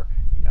or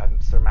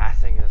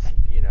surpassing this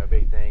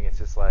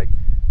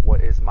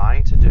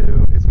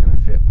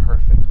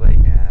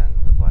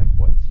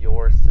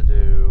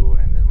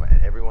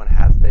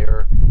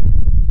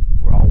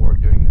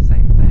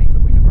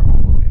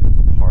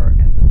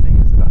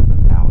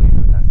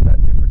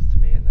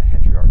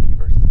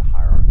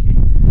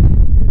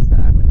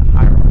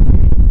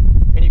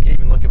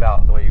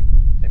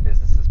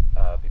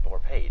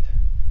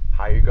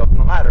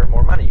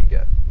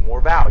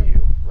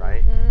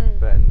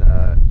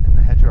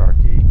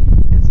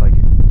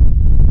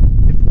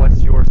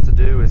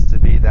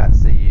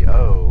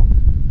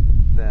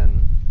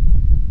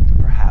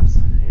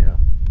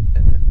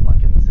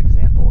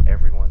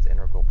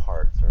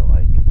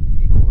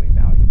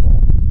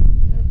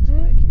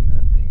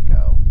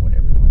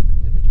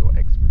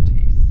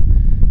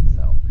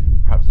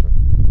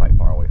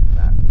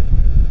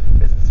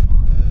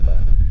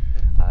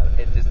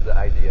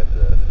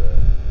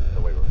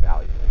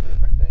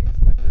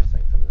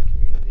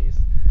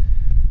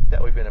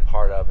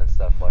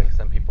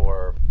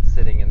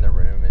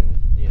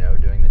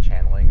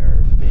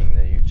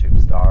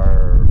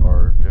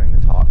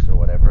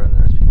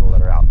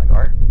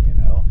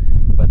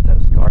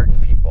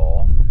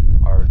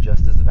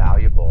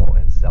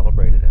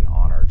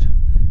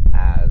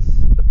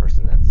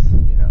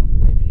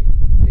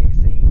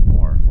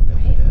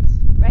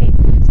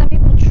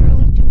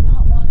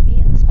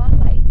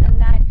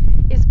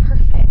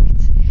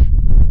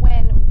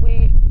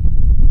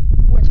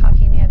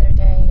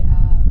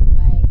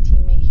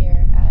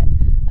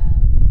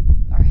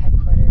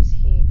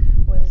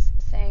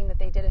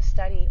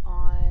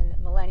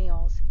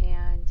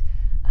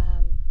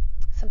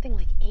something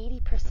like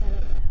 80%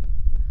 of them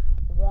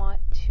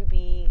want to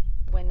be,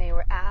 when they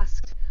were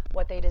asked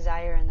what they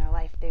desire in their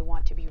life, they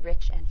want to be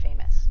rich and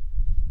famous.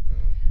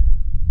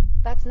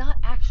 That's not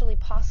actually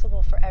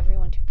possible for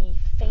everyone to be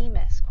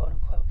famous, quote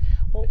unquote.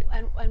 Well,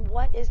 and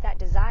what is that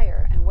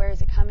desire, and where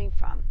is it coming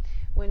from?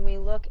 When we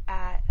look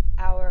at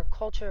our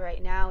culture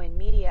right now in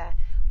media,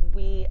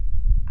 we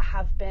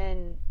have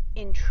been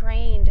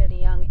entrained at a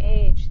young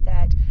age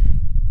that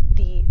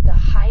the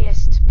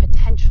highest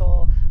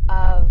potential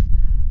of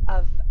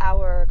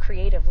our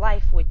creative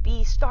life would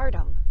be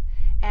stardom.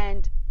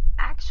 And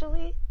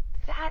actually,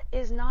 that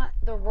is not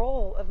the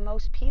role of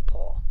most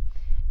people.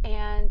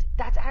 And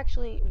that's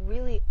actually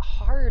really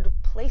hard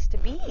place to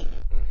be.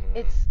 Mm-hmm.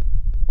 It's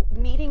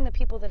meeting the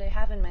people that I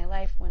have in my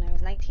life. When I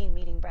was 19,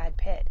 meeting Brad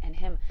Pitt and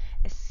him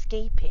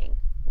escaping.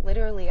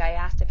 Literally, I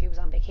asked if he was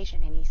on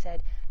vacation, and he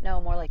said,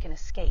 no, more like an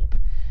escape.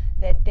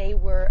 That they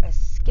were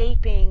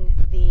escaping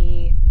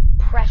the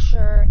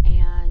pressure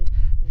and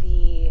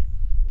the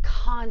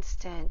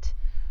constant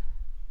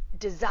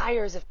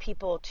desires of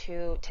people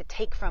to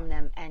take from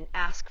them and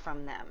ask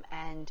from them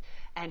and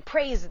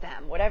praise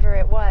them, whatever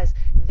it was.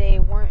 They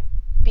weren't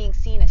being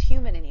seen as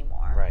human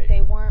anymore. Right.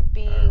 They weren't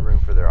being room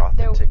for their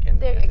authentic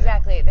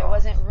exactly. There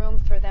wasn't room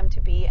for them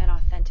to be an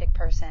authentic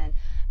person,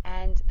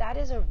 and that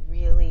is a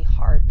really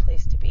hard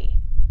place to be.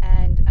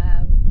 And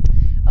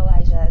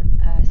Elijah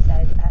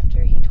said,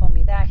 after he told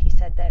me that, he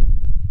said that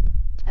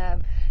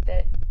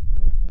that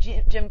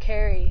Jim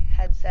Carrey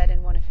had said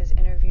in one of his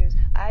interviews,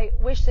 I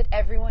wish that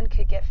everyone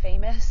could get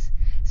famous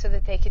so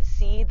that they could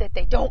see that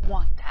they don't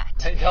want that.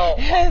 They don't.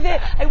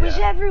 I wish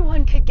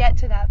everyone could get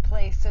to that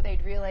place so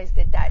they'd realize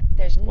that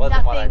there's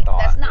Wasn't what I nothing,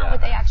 thought. that's not Yeah.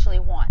 what they actually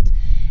want.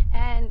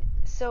 And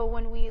so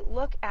when we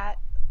look at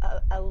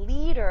a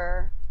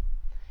leader,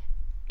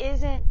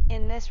 isn't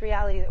in this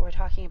reality that we're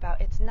talking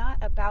about, it's not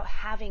about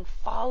having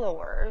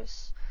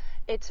followers,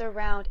 it's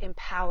around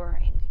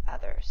empowering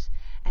others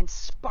and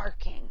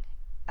sparking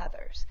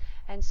others.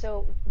 And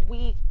so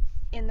we,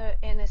 in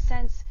a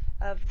sense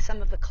of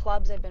some of the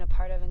clubs I've been a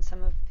part of and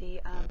some of the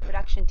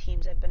production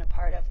teams I've been a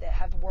part of that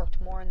have worked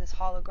more in this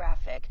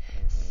holographic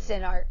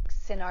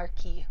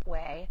synarchy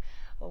way,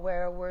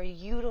 where we're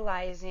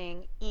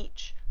utilizing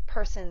each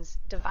person's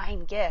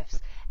divine gifts,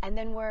 and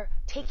then we're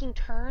taking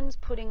turns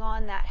putting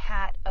on that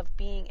hat of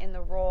being in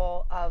the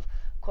role of,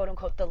 quote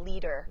unquote, the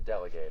leader,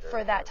 delegator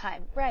for that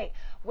time, right,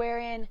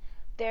 wherein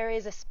there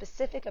is a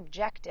specific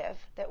objective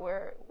that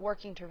we're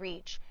working to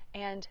reach,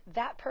 and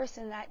that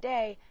person that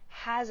day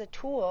has a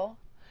tool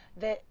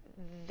that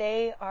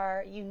they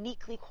are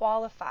uniquely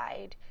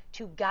qualified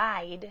to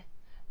guide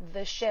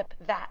the ship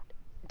that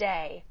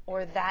day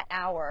or that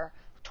hour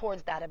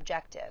towards that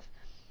objective,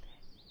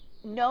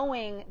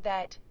 knowing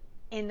that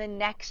in the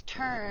next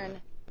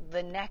turn,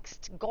 the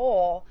next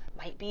goal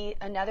might be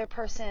another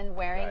person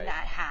wearing Right.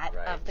 that hat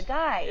Right. of the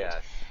guide.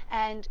 Yes.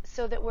 And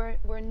so that we're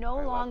no I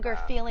love longer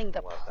that. feeling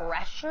the Love that.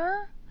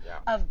 pressure Yeah.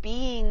 of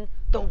being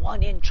the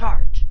one in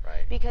charge.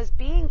 Right. Because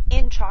being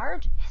in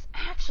charge is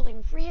actually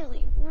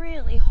really,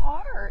 really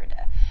hard,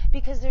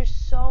 because there's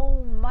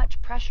so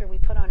much pressure we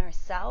put on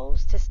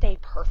ourselves to stay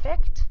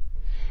perfect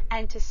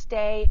and to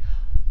stay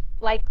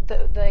like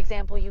the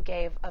example you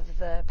gave of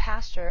the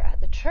pastor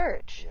at the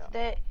church, Yeah.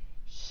 that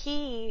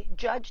he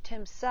judged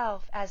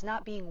himself as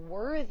not being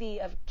worthy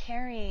of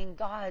carrying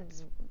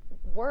God's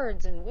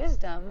words and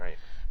wisdom, Right.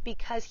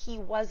 because he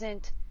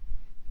wasn't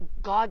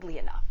godly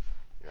enough.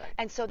 Right.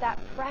 And so that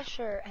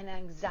pressure and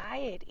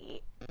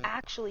anxiety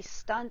actually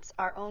stunts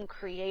our own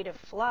creative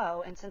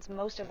flow. And since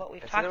most of what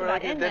we've talked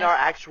about in then this, our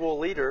actual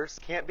leaders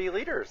can't be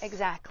leaders.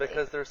 Exactly.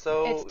 Because they're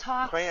so It's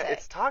toxic.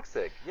 It's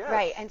toxic. Yes.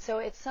 right? And so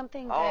it's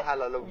something Oh, that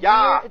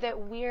hallelujah.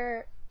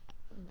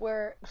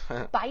 we're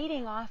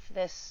biting off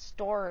this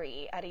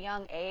story at a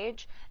young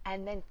age,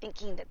 and then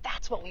thinking that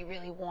that's what we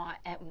really want,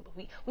 and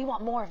we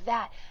want more of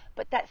that.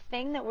 But that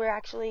thing that we're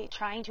actually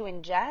trying to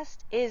ingest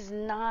is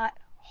not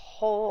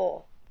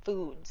whole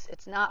foods.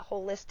 It's not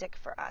holistic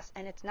for us,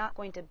 and it's not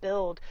going to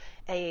build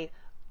a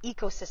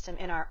ecosystem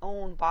in our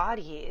own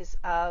bodies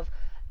of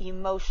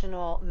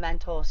emotional,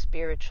 mental,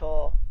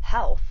 spiritual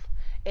health.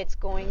 It's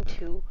going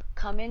to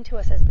come into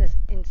us as this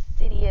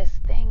insidious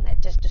thing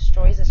that just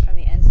destroys us from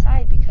the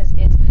inside, because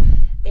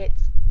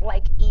it's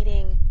like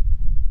eating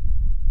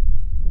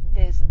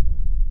this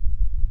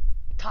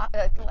I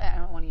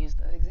don't want to use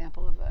the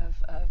example of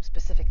a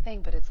specific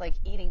thing, but it's like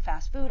eating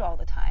fast food all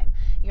the time.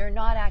 You're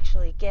not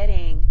actually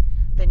getting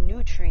the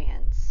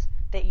nutrients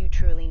that you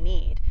truly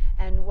need.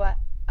 And what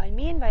I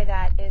mean by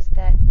that is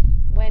that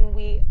when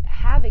we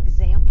have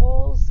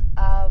examples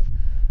of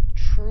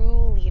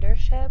true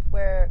leadership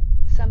where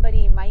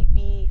somebody might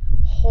be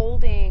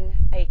holding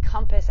a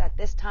compass at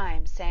this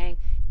time saying,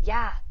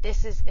 yeah,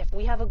 this is, if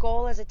we have a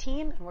goal as a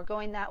team and we're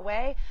going that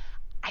way,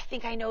 I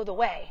think I know the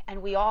way.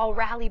 And we all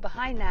rally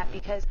behind that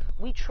because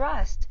we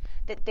trust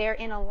that they're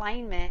in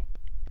alignment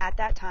at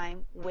that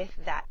time with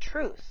that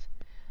truth.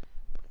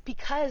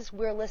 Because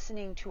we're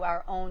listening to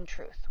our own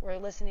truth. We're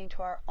listening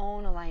to our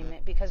own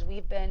alignment, because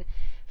we've been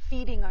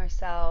feeding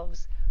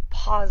ourselves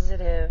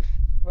positive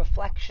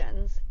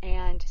reflections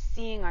and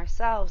seeing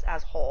ourselves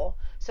as whole.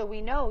 So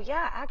we know,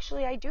 yeah,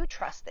 actually I do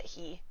trust that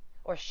he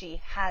or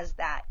she has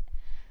that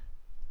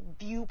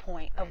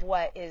viewpoint of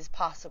what is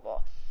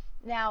possible.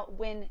 Now,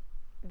 when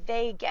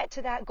they get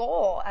to that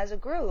goal as a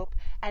group,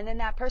 and then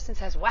that person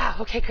says, wow,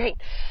 okay, great,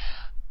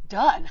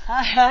 done.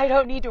 I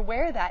don't need to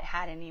wear that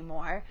hat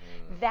anymore.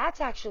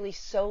 That's actually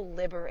so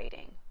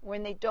liberating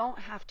when they don't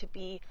have to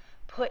be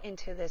put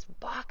into this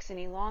box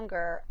any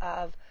longer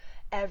of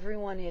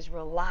everyone is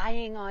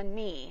relying on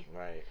me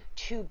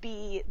to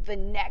be the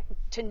next,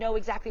 to know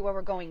exactly where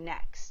we're going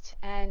next.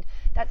 And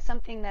that's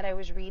something that I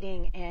was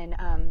reading in,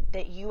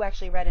 that you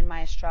actually read in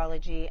My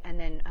Astrology, and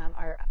then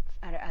our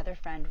other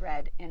friend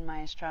read in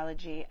My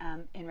Astrology,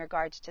 in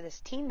regards to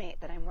this teammate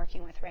that I'm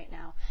working with right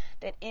now,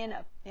 that in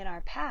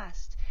our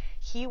past,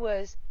 he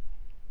was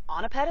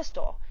on a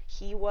pedestal.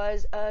 He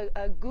was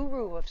a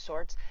guru of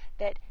sorts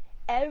that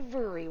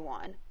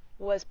everyone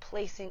was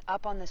placing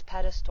up on this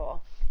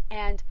pedestal,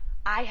 and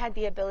I had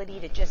the ability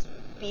to just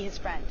be his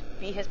friend,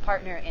 be his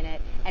partner in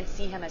it, and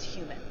see him as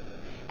human.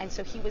 And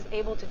so he was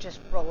able to just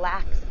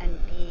relax and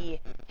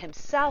be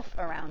himself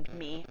around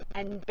me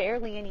and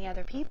barely any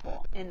other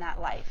people in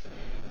that life.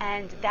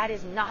 And that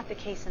is not the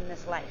case in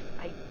this life.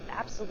 I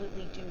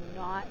absolutely do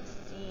not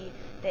see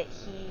that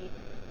he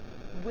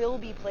will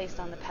be placed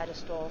on the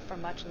pedestal for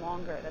much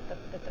longer,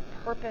 that the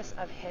purpose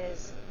of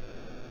his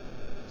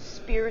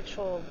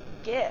spiritual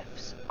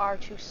gifts are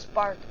to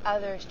spark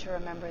others to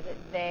remember that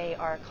they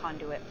are a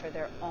conduit for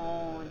their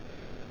own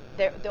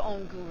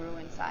guru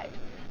inside.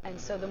 And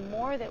so the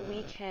more that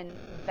we can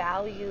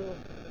value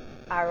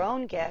our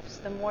own gifts,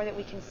 the more that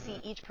we can see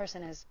each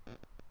person as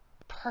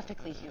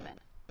perfectly human.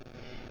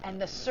 And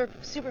the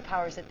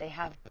superpowers that they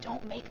have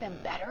don't make them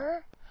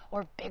better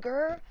or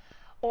bigger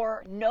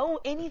or know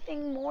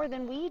anything more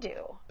than we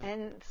do.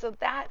 And so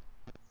that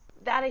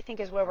I think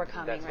is where we're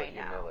coming right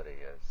now. That's what humility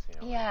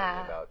is.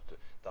 Yeah. About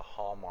the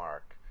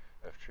hallmark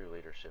of true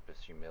leadership is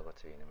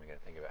humility, and then we got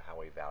to think about how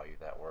we value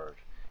that word.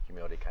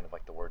 Humility, kind of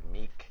like the word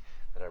meek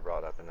that I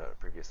brought up in a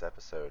previous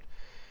episode.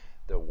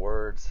 The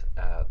words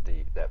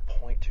that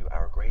point to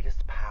our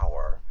greatest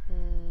power,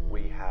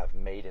 we have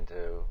made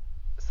into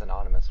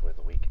synonymous with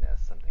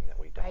weakness, something that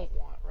we don't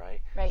want,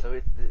 right? So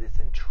it's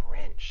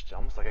entrenched,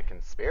 almost like a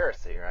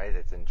conspiracy, right?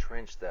 It's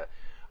entrenched that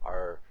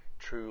our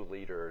true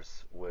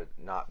leaders would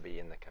not be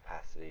in the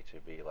capacity to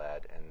be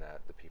led, and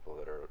that the people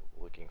that are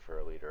looking for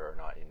a leader are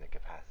not in the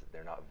capacity,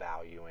 they're not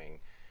valuing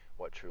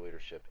what true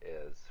leadership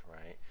is,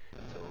 right?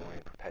 So we're going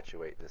to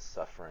perpetuate this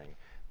suffering.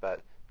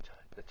 But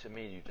to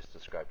me, you just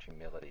described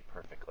humility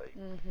perfectly.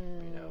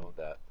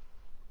 That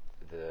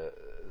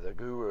the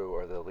guru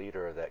or the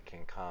leader that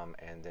can come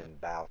and then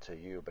bow to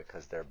you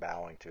because they're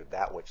bowing to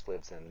that which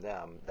lives in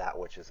them, that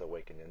which is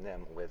awakened in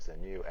them lives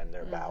in you, and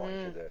they're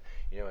bowing to the,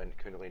 in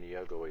Kundalini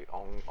Yoga,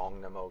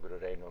 Om Namo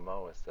Gurudeva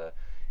Namo is the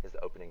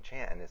opening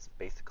chant, and it's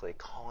basically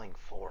calling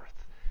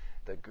forth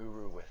the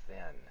guru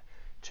within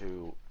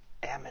to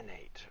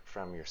emanate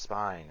from your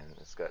spine, and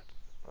it's got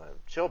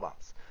chill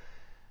bumps.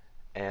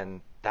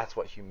 And that's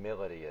what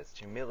humility is.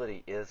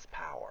 Humility is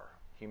power.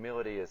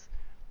 Humility is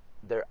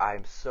there.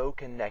 I'm so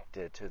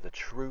connected to the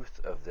truth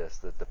of this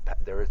that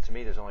to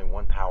me there's only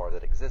one power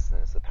that exists,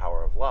 and it's the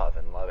power of love.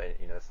 And love,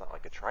 it's not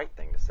like a trite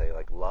thing to say.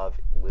 Like, love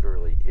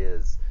literally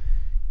is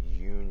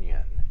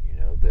union.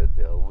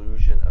 The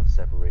illusion of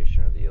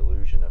separation, or the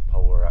illusion of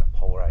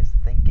polarized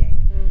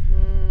thinking,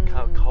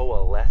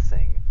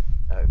 coalescing,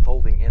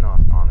 folding in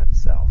on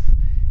itself,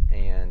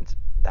 and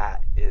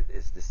that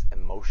is this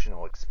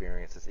emotional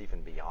experience that's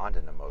even beyond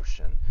an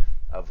emotion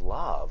of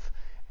love.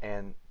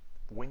 And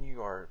when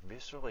you are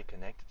viscerally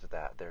connected to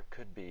that,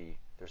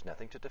 there's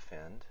nothing to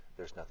defend,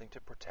 there's nothing to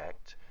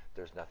protect,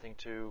 there's nothing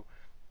to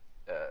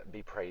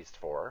be praised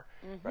for,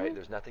 right?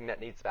 There's nothing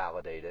that needs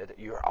validated.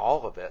 You're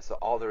all of it. So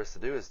all there is to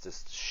do is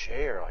just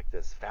share like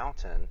this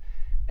fountain,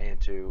 and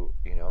to,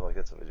 like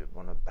that's what we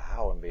want to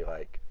bow and be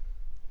like,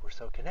 we're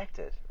so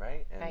connected,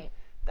 right? And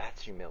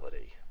that's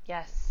humility.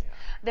 Yes.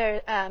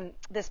 Yeah. There,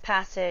 this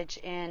passage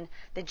in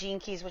the Gene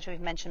Keys, which we've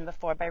mentioned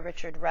before, by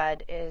Richard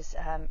Rudd, is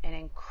an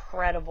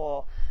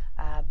incredible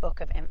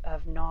book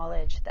of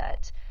knowledge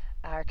that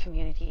our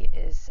community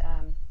is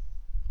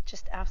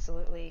just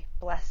absolutely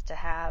blessed to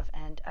have.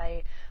 And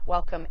I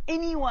welcome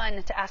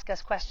anyone to ask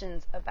us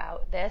questions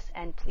about this.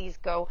 And please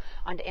go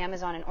onto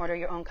Amazon and order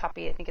your own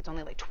copy. I think it's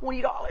only like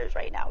 $20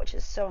 right now, which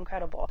is so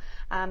incredible.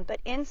 But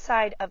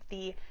inside of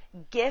the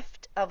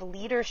gift of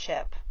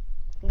leadership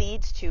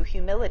leads to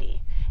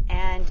humility.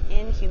 And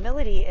in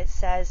humility, it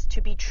says,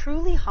 to be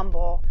truly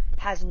humble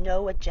has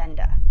no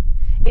agenda.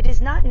 It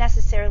is not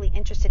necessarily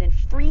interested in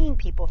freeing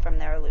people from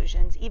their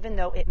illusions, even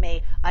though it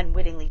may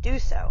unwittingly do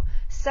so.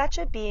 Such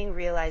a being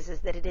realizes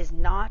that it is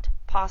not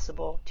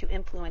possible to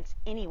influence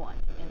anyone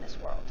in this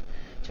world.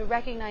 To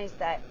recognize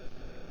that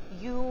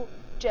you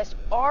just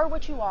are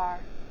what you are,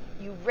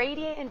 you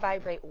radiate and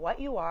vibrate what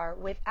you are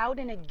without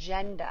an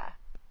agenda.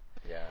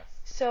 Yes.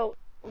 So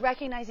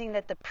recognizing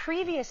that the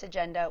previous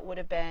agenda would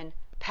have been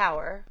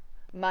power,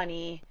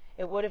 money,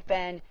 it would have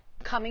been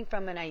coming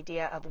from an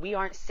idea of we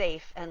aren't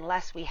safe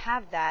unless we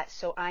have that,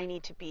 so I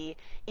need to be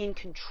in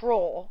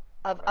control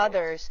of Right.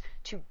 others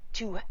to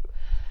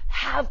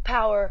have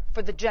power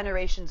for the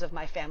generations of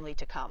my family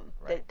to come.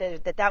 Right.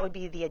 That would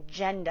be the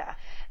agenda.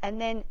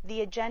 And then the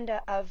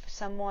agenda of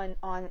someone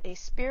on a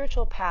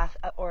spiritual path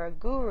or a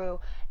guru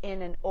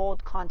in an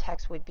old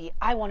context would be,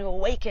 I want to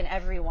awaken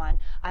everyone.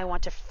 I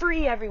want to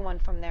free everyone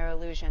from their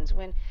illusions.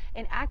 When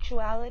in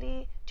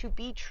actuality, to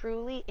be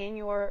truly in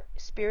your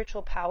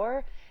spiritual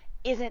power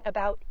isn't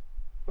about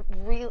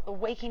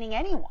awakening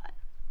anyone.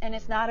 And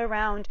it's not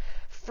around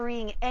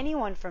freeing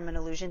anyone from an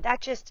illusion.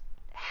 That just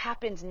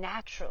happens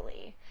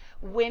naturally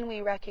when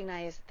we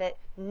recognize that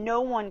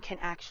no one can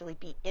actually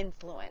be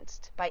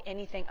influenced by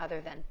anything other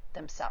than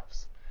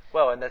themselves.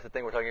 Well, and that's the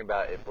thing we're talking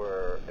about.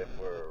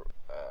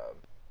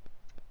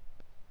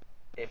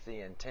 If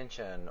the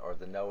intention or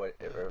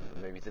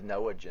maybe the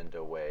no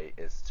agenda way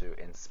is to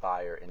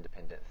inspire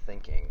independent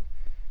thinking,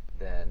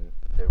 then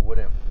there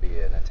wouldn't be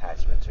an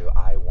attachment to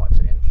I want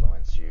to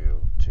influence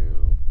you to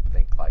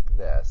think like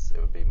this.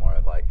 It would be more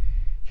of like,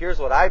 here's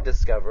what I've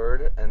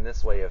discovered in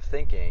this way of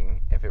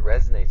thinking. If it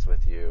resonates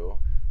with you,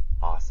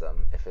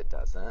 awesome. If it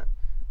doesn't,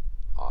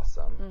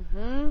 awesome.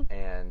 Mm-hmm.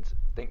 And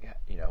think,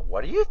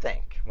 what do you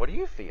think? What do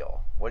you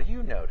feel? What do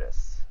you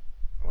notice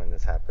when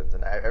this happens?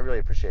 And I really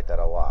appreciate that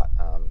a lot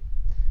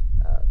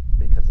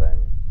because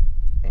I'm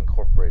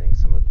incorporating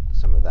some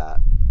of that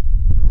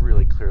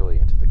really clearly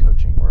into the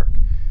coaching work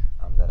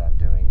that I'm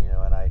doing.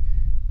 And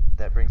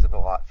that brings up a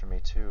lot for me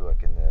too,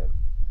 like in the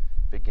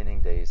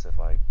beginning days of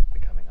like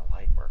becoming a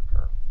light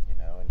worker,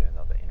 and doing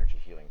all the energy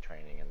healing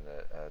training and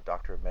the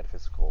Doctor of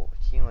Metaphysical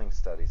Healing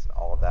studies and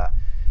all of that.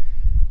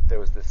 There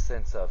was this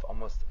sense of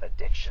almost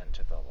addiction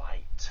to the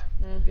light,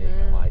 and being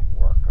a light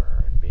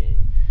worker and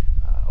being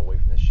away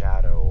from the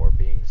shadow, or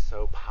being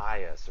so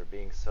pious or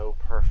being so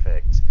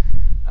perfect,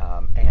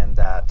 and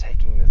that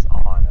taking this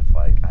on of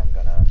like, I'm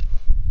going to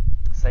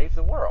save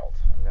the world.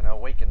 I'm going to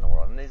awaken the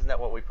world. And isn't that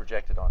what we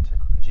projected onto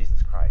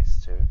Jesus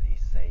Christ too? He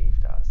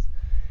saved us.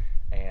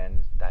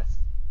 And that's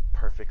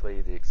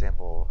perfectly the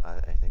example,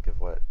 I think, of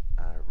what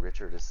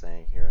Richard is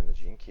saying here in the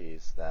Gene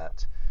Keys,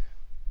 that,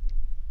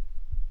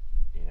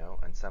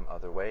 in some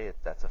other way,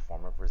 that's a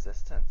form of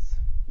resistance.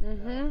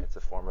 Mm-hmm. It's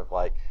a form of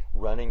like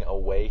running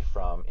away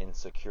from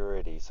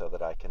insecurity so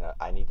that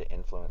I need to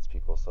influence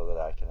people so that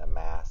I can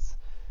amass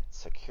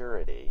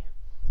security,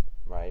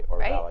 right? Or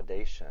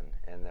validation.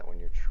 And that when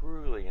you're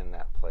truly in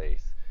that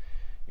place,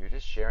 you're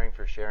just sharing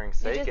for sharing's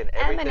sake, and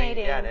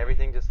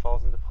everything just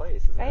falls into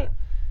place, isn't it?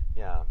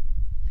 Yeah.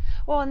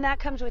 Well, and that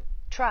comes with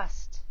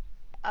trust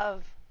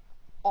of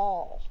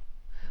all.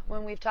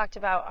 When we've talked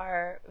about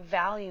our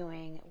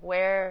valuing,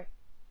 where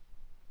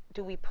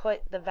do we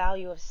put the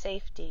value of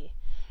safety,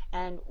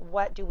 and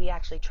what do we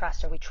actually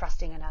trust? Are we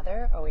trusting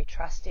another? Are we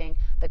trusting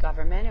the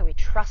government? Are we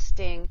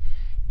trusting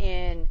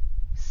in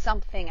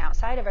something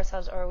outside of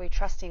ourselves, or are we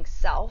trusting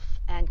self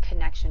and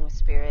connection with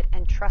spirit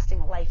and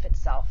trusting life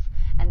itself,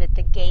 and that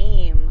the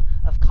game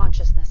of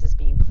consciousness is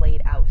being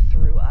played out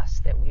through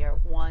us, that we are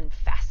one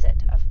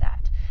facet of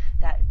that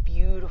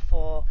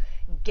beautiful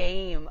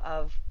game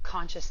of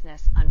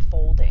consciousness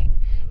unfolding,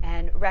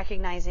 and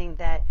recognizing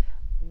that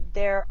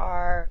there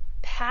are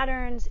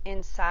patterns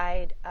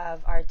inside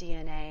of our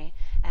DNA.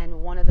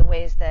 And one of the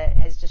ways that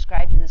is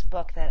described in this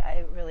book that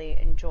I really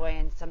enjoy,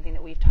 and something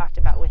that we've talked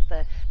about with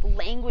the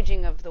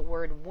languaging of the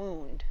word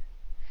wound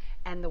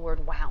and the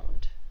word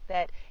wound,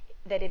 that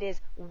it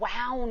is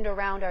wound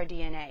around our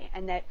DNA,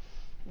 and that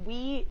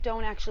we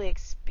don't actually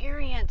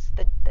experience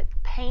the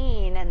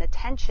pain and the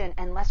tension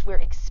unless we're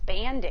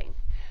expanding.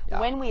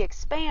 Yeah. When we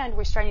expand,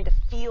 we're starting to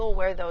feel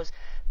where those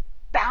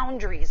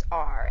boundaries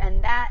are,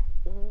 and that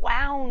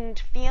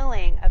wound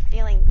feeling of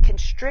feeling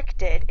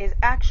constricted is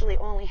actually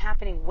only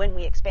happening when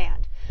we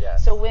expand.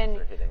 Yes, so when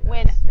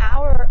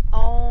our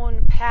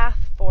own path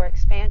for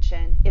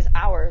expansion is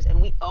ours,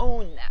 and we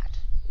own that.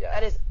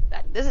 Yes.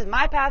 This is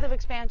my path of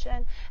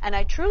expansion, and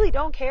I truly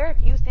don't care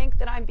if you think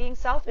that I'm being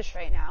selfish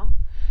right now,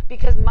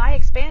 because my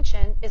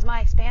expansion is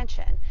my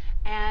expansion.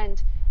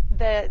 And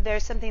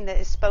there's something that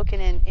is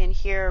spoken in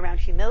here around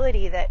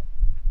humility, that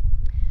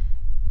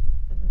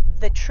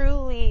the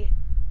truly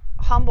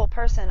humble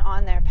person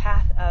on their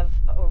path of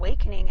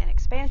awakening and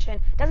expansion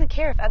doesn't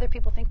care if other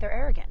people think they're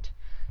arrogant,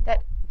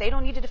 that they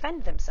don't need to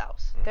defend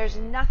themselves. Mm-hmm. There's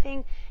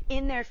nothing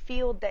in their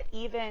field that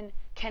even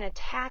can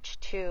attach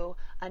to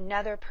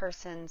another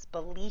person's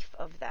belief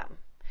of them.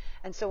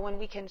 And so when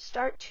we can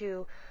start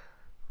to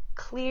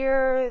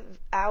clear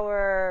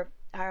our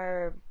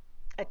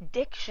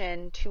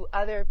addiction to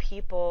other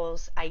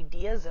people's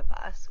ideas of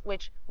us,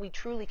 which we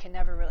truly can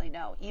never really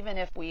know, even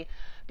if we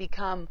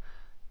become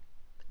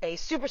a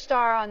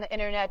superstar on the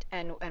internet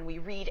and we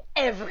read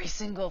every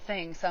single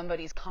thing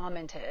somebody's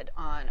commented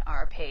on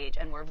our page,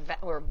 and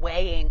we're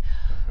weighing,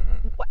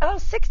 well,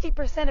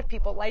 60% of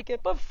people like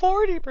it, but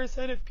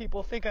 40% of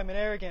people think I'm an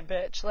arrogant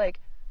bitch. Like,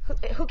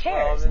 who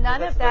cares? Well,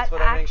 none of that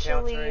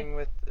actually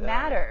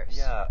matters.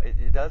 Yeah,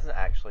 it doesn't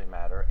actually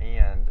matter.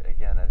 And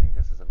again, I think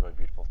this is a really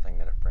beautiful thing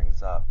that it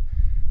brings up.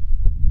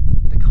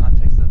 the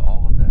context of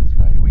all of this,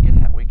 right?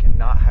 We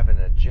cannot have an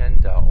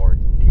agenda or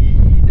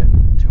need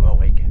to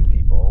awaken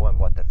people and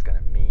what that's going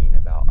to mean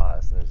about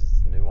us. And there's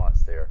this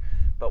nuance there,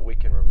 but we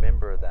can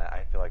remember that.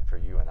 I feel like for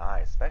you and I,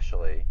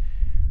 especially,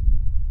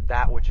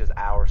 that which is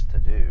ours to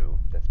do,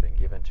 that's been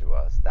given to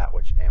us, that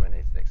which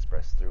emanates and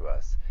expressed through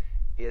us,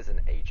 is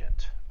an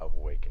agent of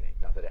awakening.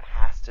 Not that it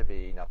has to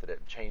be, not that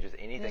it changes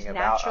anything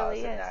about us.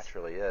 It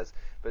naturally is.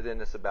 But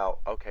then it's about,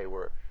 okay,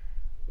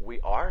 we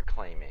are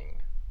claiming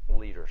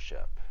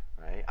leadership,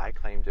 right? I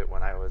claimed it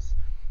when I was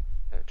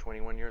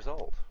 21 years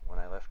old, when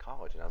I left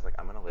college, and I was like,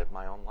 I'm going to live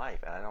my own life,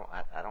 and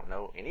I don't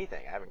know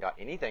anything. I haven't got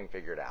anything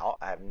figured out.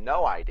 I have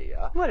no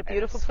idea. What a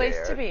beautiful place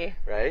to be,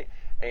 right?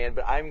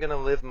 But I'm going to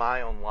live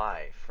my own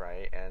life,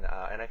 right? And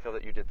I feel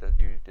that you did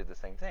the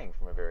same thing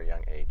from a very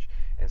young age,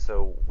 and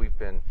so we've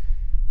been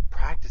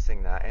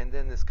practicing that, and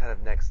then this kind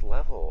of next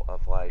level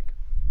of like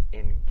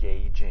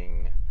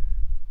engaging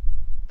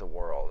the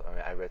world. I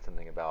mean, I read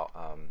something about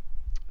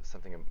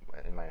something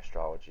in my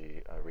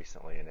astrology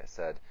recently, and it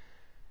said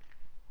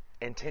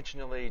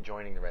intentionally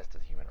joining the rest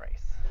of the human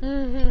race.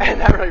 Mm-hmm.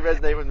 And that really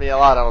resonated with me a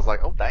lot. I was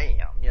like, oh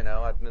damn,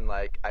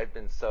 I've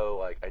been so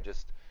like,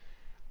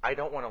 I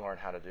don't want to learn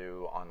how to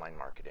do online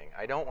marketing.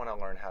 I don't want to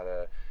learn how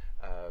to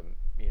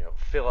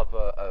fill up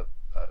a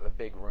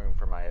big room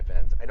for my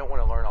events. I don't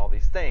want to learn all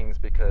these things,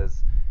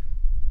 because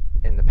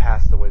in the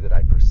past, the way that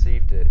I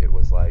perceived it, it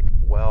was like,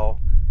 well,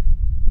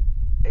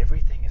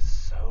 everything is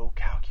so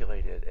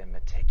calculated and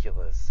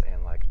meticulous,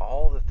 and like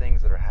all the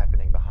things that are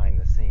happening behind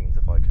the scenes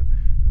of like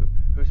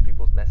whose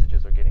people's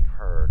messages are getting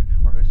heard,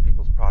 or whose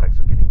people's products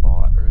are getting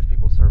bought, or whose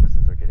people's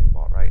services are getting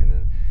bought, right? And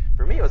then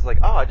for me, it was like,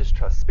 oh, I just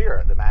trust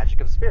spirit, the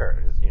magic of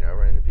spirit. Is,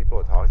 running into people,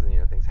 it talks,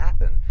 and things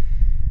happen.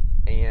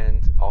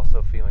 And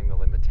also feeling the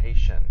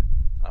limitation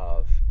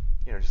of,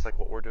 just like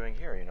what we're doing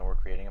here. We're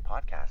creating a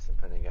podcast and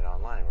putting it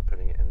online. We're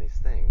putting it in these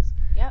things.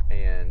 Yep.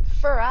 And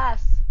for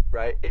us.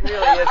 Right. It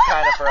really is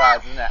kind of for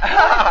us, isn't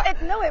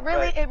it? No, it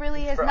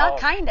really is. Not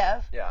kind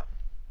of. Yeah.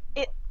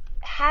 It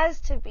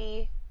has to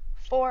be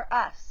for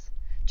us.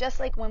 Just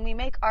like when we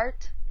make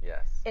art,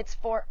 yes, it's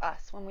for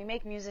us. When we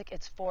make music,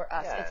 it's for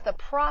us. Yeah. It's the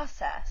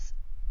process.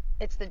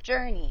 It's the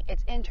journey.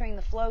 It's entering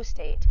the flow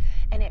state.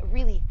 And it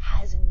really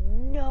has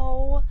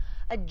no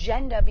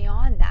agenda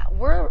beyond that.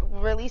 We're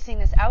releasing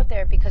this out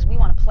there because we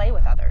want to play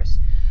with others.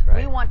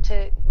 Right.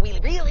 We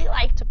really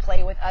like to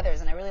play with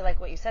others. And I really like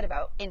what you said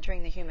about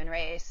entering the human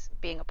race,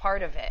 being a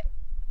part of it.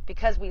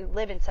 Because we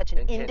live in such an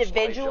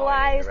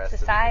individualized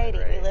society.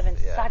 We live in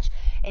such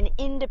an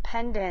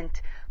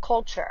independent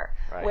culture,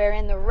 right, where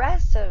in the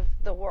rest of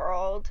the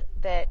world,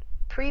 that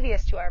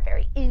previous to our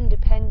very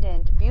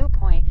independent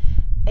viewpoint,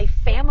 a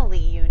family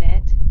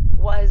unit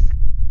was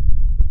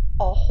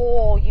a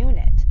whole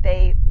unit.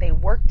 They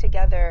worked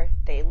together,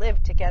 they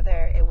lived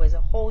together, it was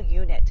a whole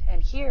unit.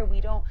 And here we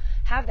don't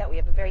have that. We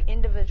have a very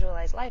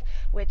individualized life,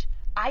 which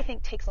I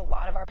think takes a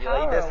lot of our power away.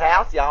 You leave this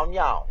house, yawn.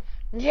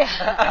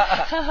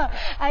 Yeah.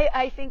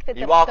 I think that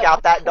you walk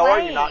out that door,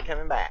 you're not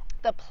coming back.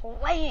 The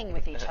playing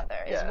with each other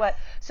is what.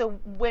 So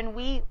when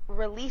we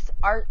release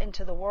art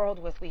into the world,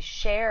 we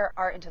share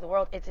art into the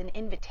world, it's an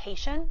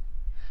invitation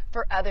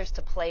for others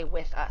to play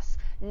with us.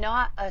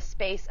 Not a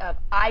space of,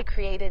 I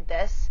created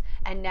this,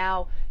 and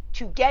now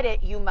to get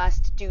it, you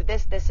must do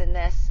this, this, and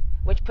this,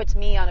 which puts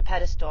me on a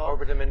pedestal.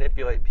 Or to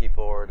manipulate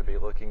people, or to be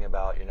looking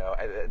about,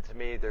 to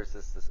me, there's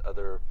this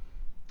other,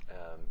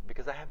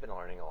 because I have been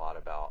learning a lot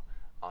about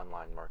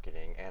online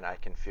marketing, and I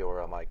can feel where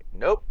I'm like,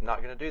 nope,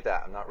 not going to do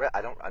that.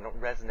 I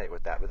don't resonate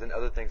with that. But then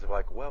other things are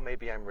like, well,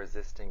 maybe I'm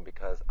resisting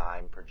because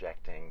I'm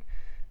projecting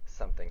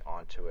something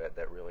onto it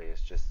that really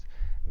is just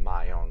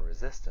my own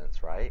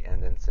resistance, right?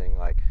 And then saying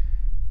like,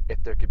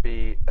 if there could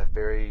be a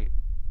very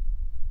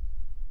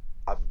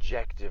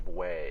objective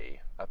way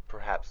of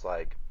perhaps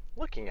like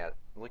looking at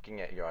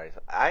your audience.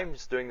 I'm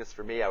just doing this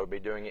for me. I would be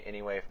doing it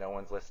anyway if no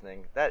one's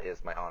listening. That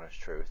is my honest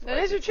truth. That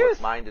is your truth.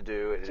 It's mine to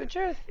do. It's your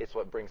truth. It's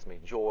what brings me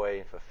joy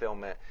and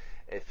fulfillment.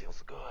 It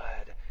feels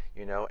good,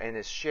 and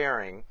it's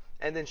sharing,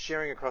 and then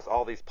sharing across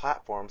all these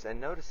platforms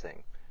and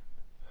noticing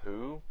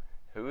who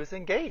is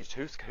engaged,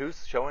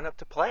 who's showing up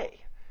to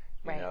play,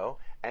 right,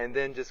 and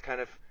then just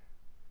kind of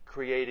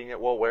creating it.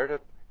 Well, where do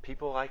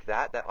people like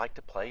that like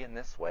to play in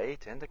this way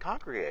tend to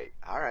congregate?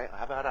 All right,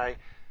 how about I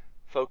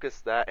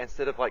focus that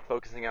instead of like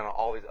focusing on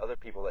all these other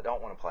people that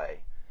don't want to play,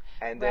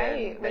 and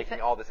then making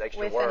all this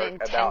extra work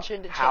about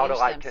how to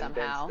like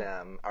convince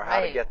them or how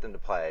to get them to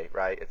play,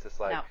 right? It's just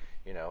like,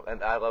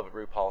 and I love what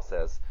RuPaul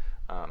says,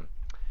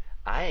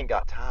 I ain't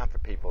got time for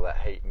people that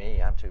hate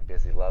me. I'm too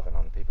busy loving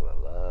on the people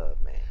that love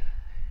me.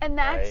 And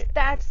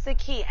that's the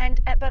key.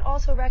 But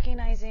also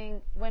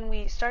recognizing when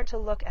we start to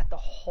look at the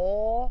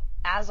whole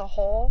as a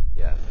whole,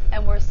 yes,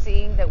 and we're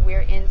seeing that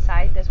we're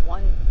inside this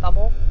one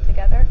bubble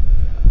together,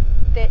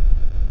 that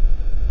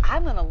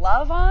I'm going to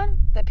love on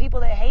the people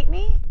that hate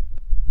me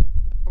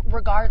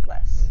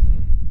regardless.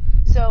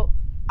 Mm-hmm. So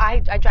I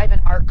drive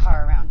an art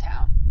car around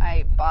town.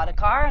 I bought a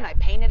car and I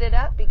painted it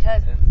up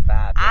because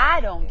I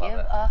don't give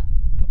a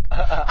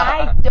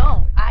I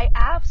don't. I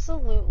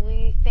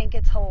absolutely think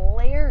it's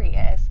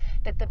hilarious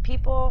that the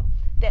people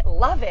that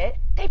love it,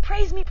 they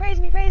praise me.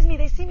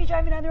 They see me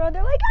driving down the road.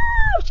 They're like,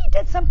 oh, she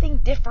did something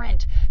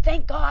different.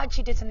 Thank God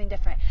she did something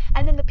different.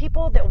 And then the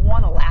people that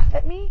want to laugh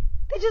at me,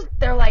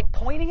 they're like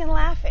pointing and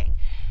laughing.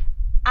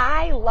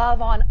 I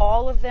love on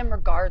all of them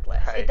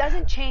regardless. Right. It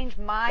doesn't change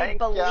my Thank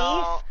belief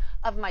y'all.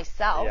 of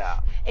myself.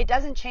 Yeah. It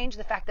doesn't change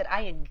the fact that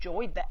I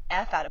enjoyed the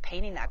F out of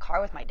painting that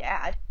car with my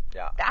dad.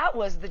 Yeah. That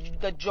was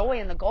the joy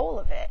and the goal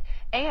of it.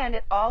 And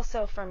it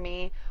also, for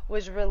me,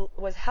 was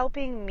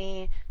helping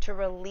me to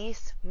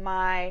release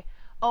my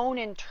own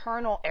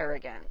internal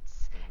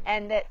arrogance,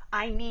 and that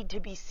I need to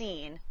be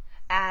seen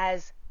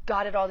as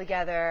got it all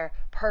together,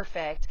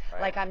 perfect,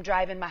 Right. like I'm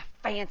driving my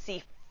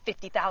fancy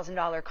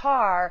 $50,000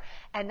 car,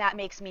 and that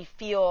makes me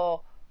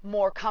feel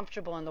more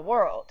comfortable in the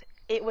world.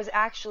 It was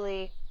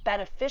actually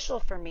beneficial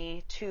for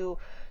me to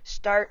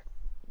start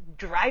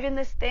driving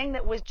this thing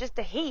that was just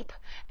a heap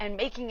and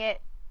making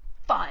it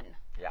fun.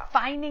 Yeah.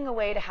 Finding a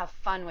way to have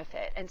fun with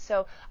it. And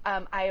so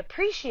I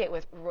appreciate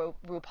what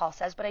RuPaul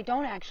says, but I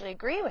don't actually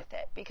agree with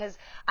it, because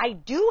I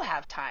do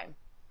have time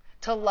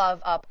to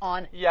love up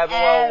on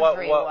everyone.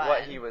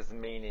 What he was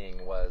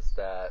meaning was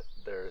that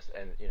there's,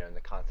 and in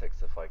the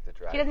context of like the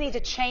drag. He doesn't need to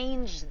queen,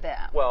 change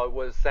them. Well, it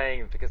was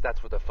saying, because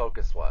that's what the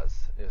focus was.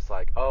 It's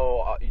like,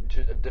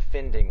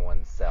 defending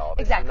oneself.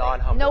 Exactly. It's a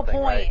non-humble No thing,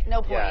 point. right?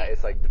 No point. Yeah,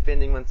 it's like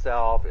defending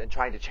oneself and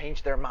trying to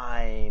change their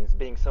minds,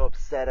 being so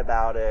upset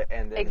about it,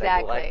 and then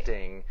Exactly.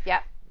 neglecting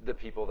Yep. the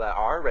people that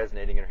are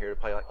resonating and are here to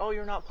play. Like, oh,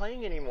 you're not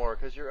playing anymore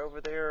because you're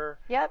over there.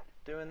 Yep.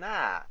 Doing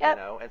that, Yep.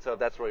 and so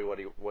that's really what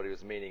he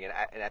was meaning, and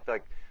I feel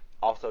like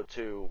also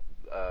too,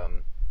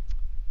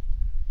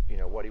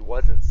 what he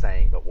wasn't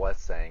saying but was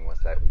saying was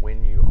that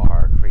when you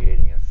are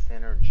creating a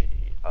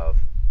synergy of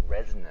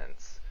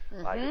resonance,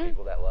 like the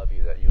people that love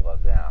you, that you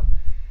love them,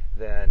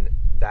 then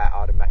that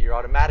you're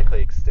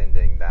automatically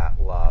extending that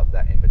love,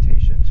 that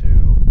invitation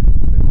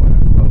to the quote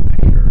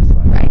unquote haters.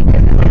 Right. It's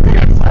an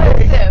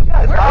exclusive.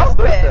 Yeah, We're not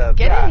open. exclusive.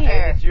 Get Yeah, in here.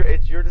 and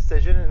it's your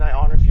decision, and I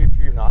honor you if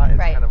you're not. It's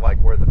Right. kind of like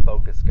where the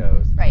focus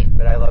goes. Right.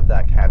 But I love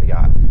that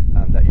caveat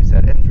that you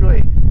said. And it's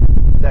really,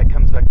 that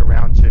comes back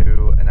around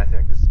to, and I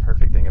think this is the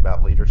perfect thing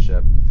about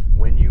leadership,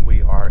 when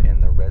we are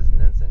in the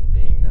resonance and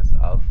beingness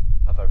of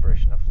a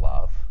vibration of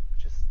love,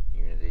 which is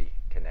unity,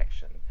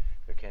 connection,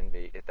 there can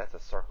be, that's a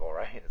circle,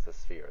 right? It's a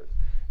sphere. There's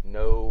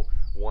no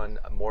one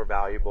more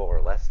valuable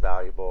or less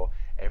valuable.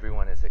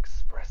 Everyone is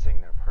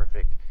expressing their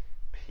perfect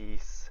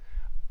piece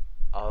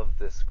of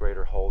this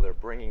greater whole. They're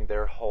bringing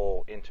their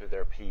whole into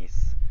their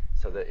piece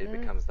so that it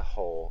becomes the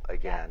whole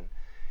again.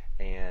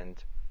 Yeah.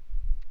 And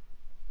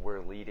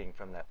we're leading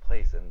from that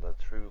place, and the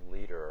true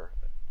leader,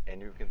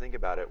 and you can think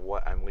about it,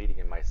 what I'm leading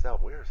in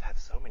myself, we have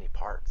so many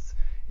parts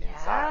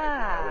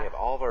inside. We have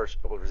all of our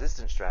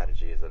resistance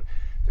strategies and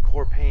the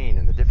core pain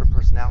and the different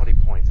personality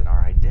points and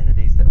our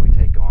identities that we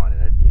take on.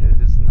 And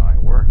this is my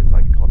work. It's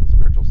like called the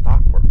spiritual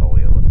stock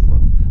portfolio.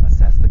 Let's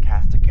assess the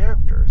cast of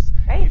characters.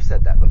 Right. You've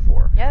said that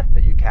before. Yep.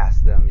 That you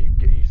cast them, you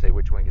say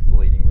which one gets the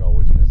leading role,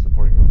 which one gets the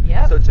supporting role.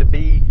 Yep. So to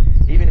be,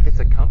 even if it's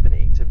a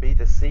company, to be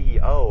the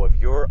CEO of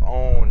your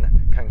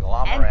own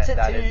conglomerate, entity,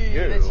 that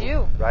is that's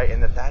you. Right?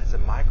 And that's a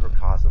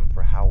microcosm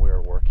for how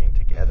we're working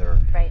together.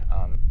 Right.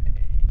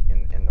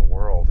 In the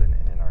world and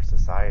in our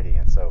society.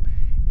 And so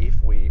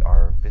if we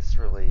are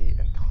viscerally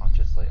and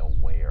consciously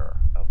aware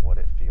of what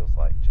it feels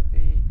like to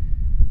be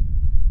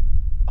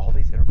all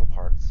these integral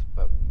parts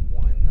but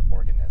one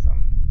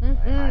organism, right?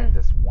 I am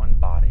this one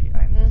body,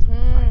 I am this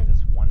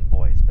one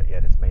voice, but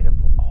yet it's made up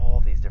of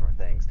all these different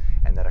things,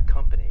 and that a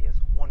company is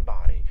one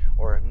body,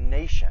 or a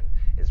nation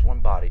is one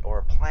body, or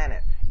a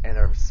planet and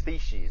a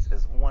species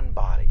is one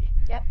body.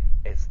 Yep.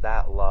 It's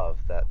that love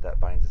that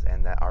binds us,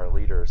 and that our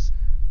leaders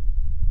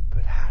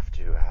would have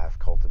to have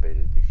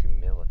cultivated the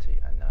humility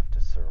enough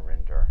to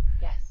surrender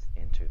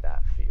into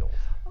that field.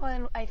 Well,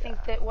 and I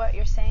think that what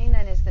you're saying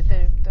then is that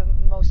the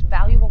most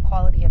valuable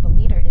quality of a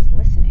leader is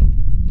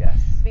listening. Yes.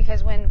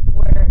 Because when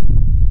we're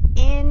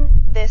in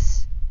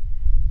this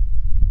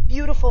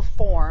beautiful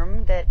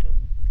form that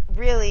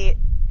really,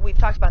 we've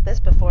talked about this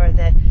before,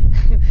 that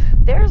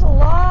there's a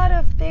lot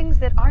of things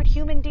that aren't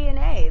human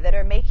DNA that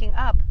are making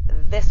up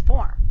this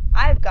form.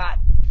 I've got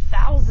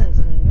thousands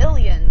and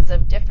millions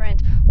of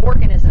different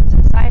organisms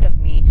inside of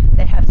me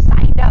that have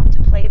signed up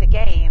to play the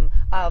game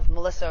of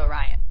Melissa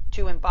Orion,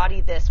 to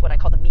embody this, what I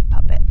call the meat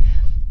puppet.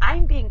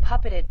 I'm being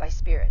puppeted by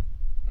spirit.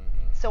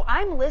 So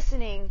I'm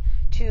listening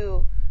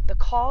to the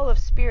call of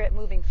spirit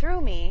moving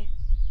through me,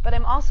 but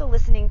I'm also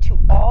listening to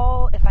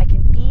if I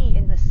can be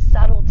in the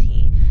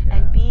subtlety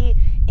and be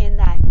in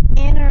that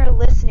inner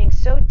listening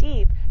so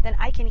deep, then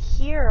I can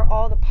hear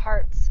all the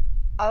parts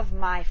of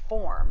my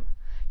form.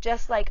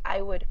 Just like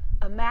I would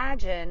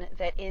imagine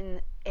that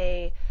in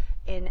a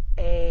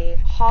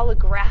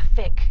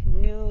holographic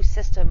new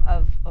system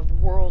of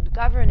world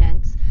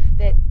governance,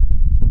 that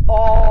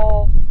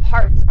all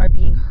parts are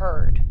being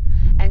heard.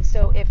 And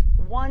so if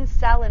one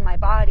cell in my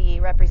body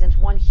represents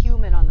one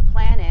human on the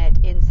planet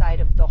inside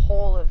of the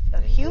whole of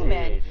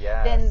human,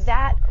 then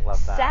that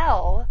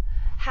cell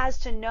has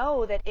to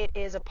know that it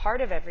is a part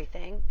of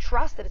everything,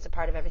 trust that it's a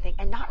part of everything,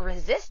 and not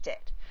resist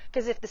it.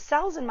 Because if the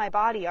cells in my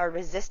body are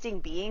resisting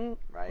being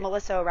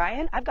Melissa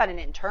Orion, I've got an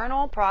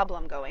internal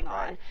problem going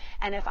on.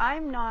 And if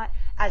I'm not,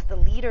 as the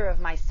leader of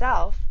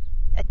myself,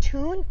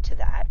 attuned to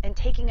that and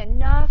taking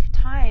enough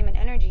time and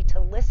energy to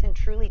listen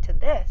truly to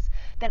this,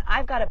 then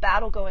I've got a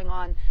battle going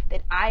on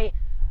that I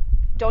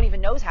don't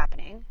even know is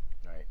happening.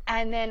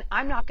 And then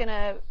I'm not going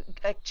to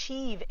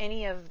achieve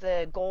any of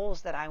the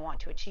goals that I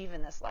want to achieve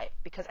in this life,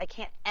 because I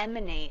can't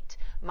emanate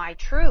my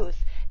truth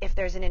if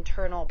there's an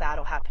internal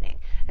battle happening.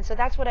 And so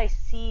that's what I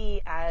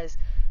see as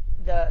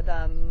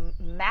the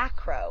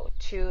macro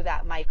to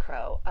that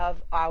micro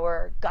of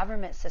our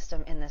government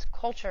system in this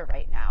culture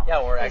right now.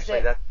 Yeah, we're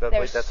actually, that's our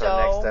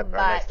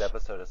next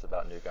episode is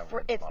about new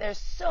government models. There's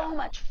so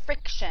much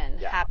friction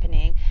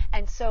happening.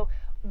 And so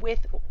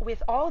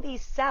with all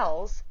these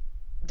cells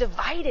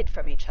divided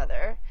from each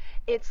other,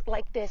 it's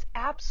like this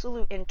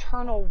absolute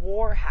internal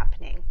war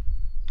happening,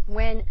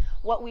 when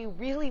what we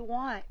really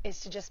want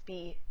is to just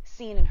be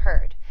seen and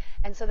heard.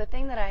 And so the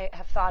thing that I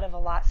have thought of a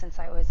lot since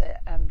I was a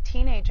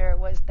teenager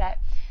was that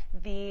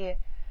the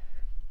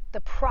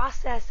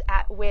process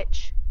at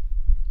which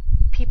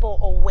people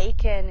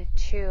awaken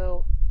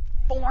to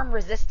form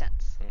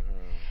resistance,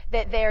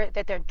 that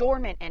they're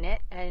dormant in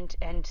it,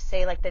 and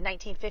say like the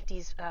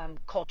 1950s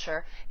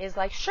culture is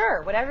like,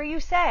 sure, whatever you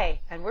say,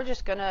 and we're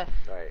just gonna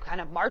kind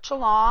of march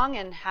along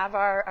and have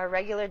our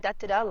regular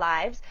da-da-da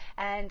lives.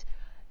 And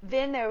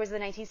then there was the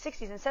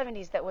 1960s and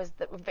 70s that was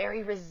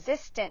very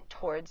resistant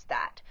towards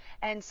that.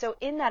 And so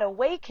in that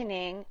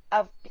awakening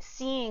of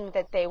seeing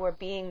that they were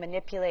being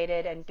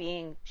manipulated and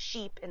being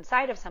sheep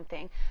inside of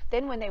something,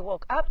 then when they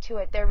woke up to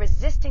it, they're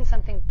resisting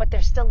something, but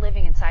they're still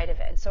living inside of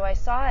it. And so I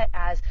saw it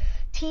as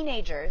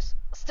teenagers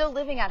still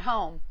living at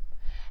home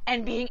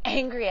and being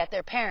angry at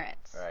their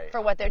parents for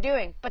what they're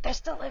doing, but they're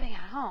still living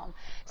at home.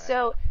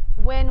 So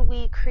when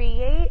we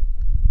create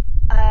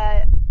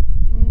a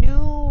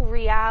new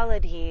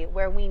reality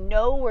where we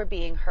know we're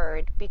being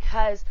heard,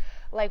 because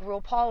like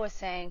RuPaul was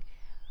saying,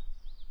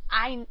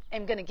 I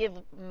am going to give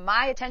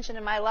my attention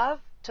and my love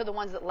to the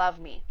ones that love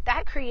me.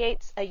 That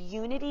creates a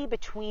unity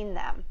between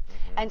them.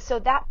 And so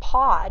that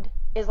pod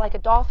is like a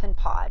dolphin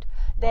pod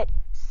that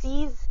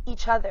sees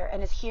each other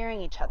and is hearing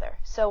each other.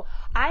 So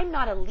I'm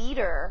not a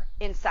leader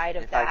inside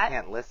of that. If I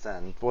can't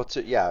listen,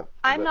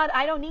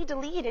 I don't need to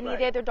lead any of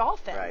the other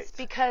dolphins,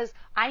 because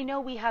I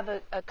know we have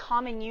a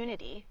common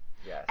unity.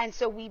 Yes. And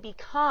so we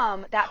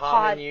become that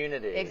common pod.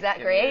 unity.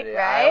 Exactly. Community. Great,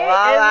 right? I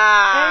love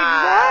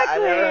that.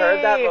 Exactly. I've never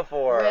heard that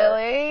before.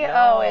 Really? No.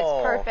 Oh,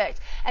 it's perfect.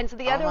 And so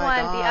the other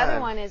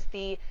God. one is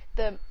the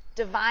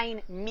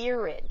divine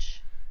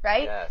mirage,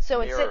 right? Yes, so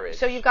mirage.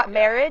 So you've got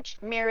marriage,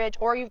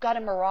 or you've got a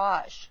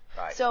mirage.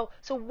 Right. So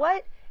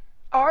what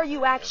are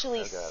you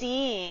actually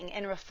seeing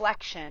in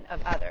reflection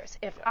of others?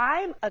 If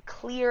I'm a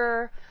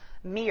clear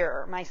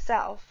mirror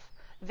myself,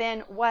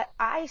 then what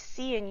I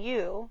see in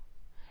you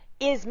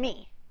is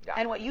me. Yeah.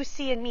 And what you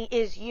see in me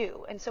is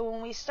you. And so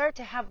when we start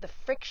to have the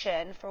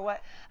friction for what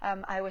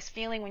I was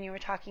feeling when you were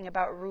talking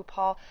about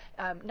RuPaul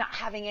not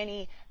having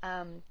any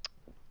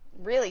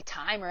really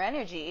time or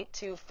energy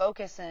to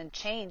focus and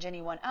change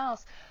anyone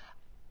else,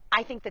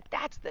 I think that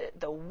that's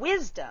the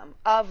wisdom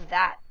of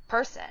that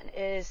person,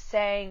 is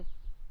saying,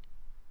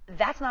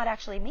 that's not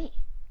actually me.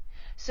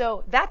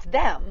 So that's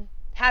them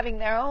having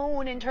their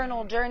own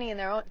internal journey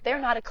and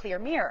they're not a clear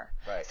mirror.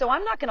 Right. So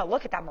I'm not going to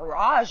look at that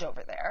mirage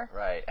over there.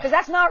 Right. Because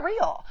that's not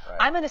real. Right.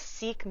 I'm going to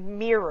seek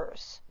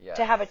mirrors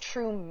to have a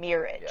true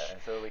mirage. Yeah,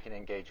 and so we can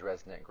engage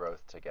resonant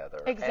growth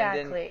together.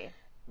 Exactly. And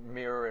then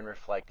mirror and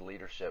reflect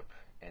leadership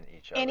in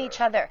each other. In each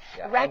other.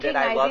 Yeah.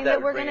 Recognizing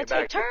that we're going to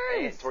take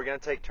turns. We're going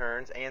to take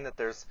turns, and that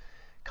there's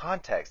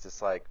context.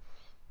 It's like,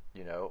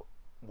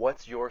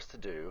 what's yours to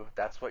do?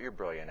 That's what you're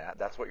brilliant at.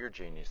 That's what your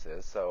genius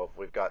is. So if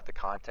we've got the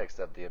context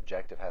of the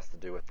objective has to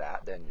do with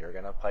that, then you're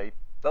going to play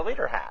the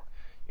leader hat,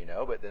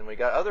 But then we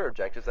got other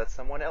objectives that's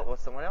what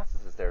someone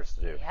else's is theirs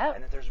to do. Yep.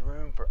 And that there's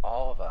room for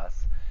all of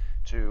us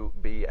to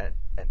be an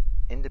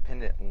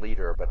independent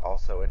leader, but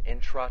also an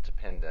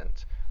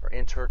interdependent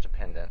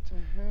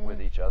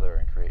with each other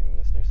and creating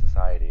this new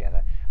society.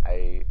 And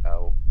I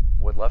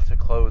would love to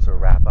close or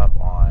wrap up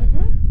on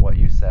what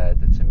you said,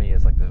 that to me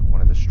is like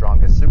one of the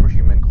strongest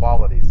superhuman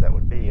qualities that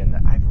would be, and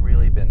that I've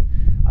really been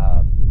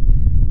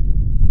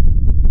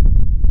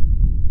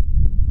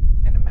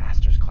in a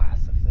master's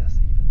class of this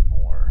even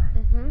more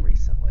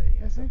recently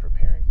as I'm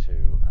preparing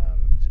to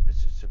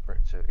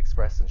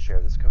express and share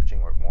this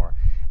coaching work more,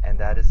 and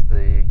that is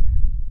the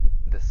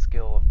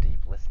skill of deep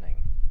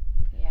listening.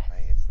 Yes.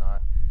 Right? It's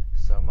not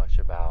so much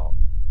about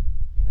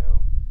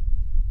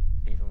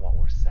even what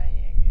we're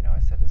saying. I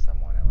said to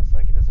someone, I was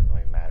like, it doesn't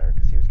really matter,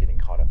 because he was getting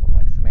caught up on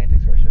like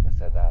semantics, or I shouldn't have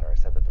said that, or I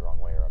said that the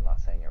wrong way, or I'm not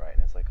saying it right.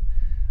 And it's like,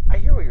 I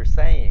hear what you're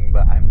saying,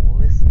 but I'm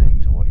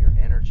listening to what your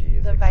energy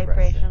is expressing.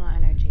 Vibrational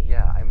energy.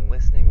 Yeah, I'm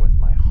listening with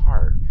my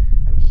heart.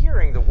 I'm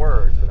hearing the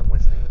words, but I'm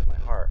listening with my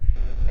heart.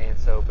 And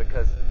so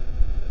because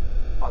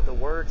the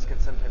words can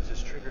sometimes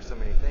just trigger so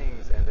many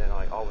things, and then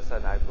like all of a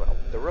sudden I'll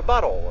the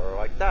rebuttal or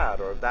like that,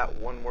 or that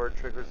one word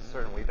triggers a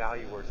certain. We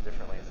value words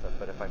differently and stuff.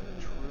 But if I'm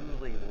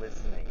truly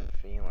listening and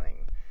feeling,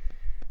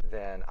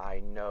 then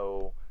I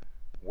know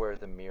where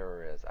the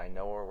mirror is. I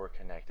know where we're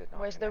connected.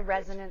 Where's the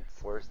resonance?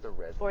 Where's the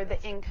resonance? Or the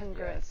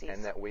incongruencies? Yes.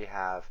 And that we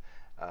have,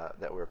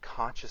 that we're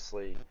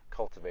consciously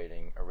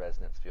cultivating a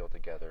resonance field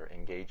together,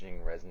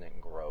 engaging resonant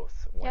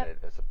growth when it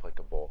is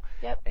applicable,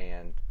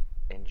 and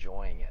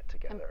enjoying it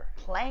together.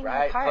 And playing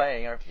our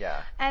part.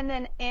 Yeah. And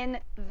then in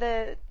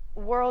the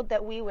world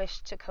that we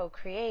wish to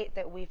co-create,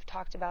 that we've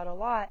talked about a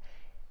lot,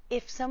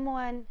 if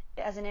someone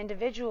as an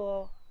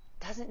individual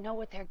doesn't know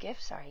what their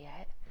gifts are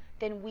yet,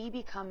 then we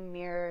become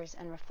mirrors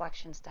and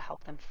reflections to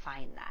help them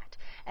find that.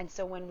 And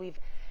so when we've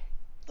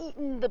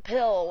eaten the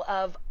pill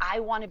of I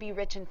want to be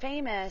rich and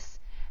famous,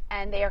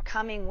 and they are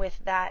coming with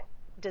that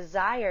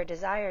desire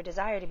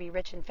to be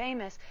rich and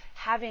famous,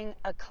 having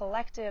a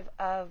collective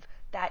of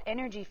that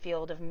energy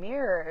field of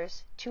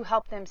mirrors to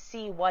help them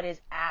see what is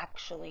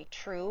actually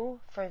true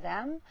for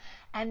them,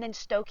 and then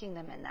stoking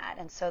them in that.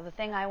 And so the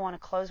thing I want to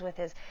close with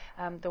is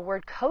the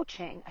word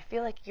coaching. I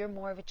feel like you're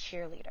more of a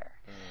cheerleader,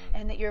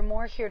 and that you're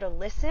more here to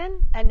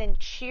listen and then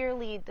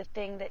cheerlead the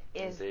thing that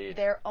is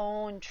their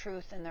own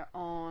truth and their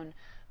own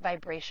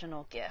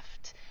vibrational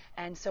gift.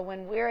 And so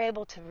when we're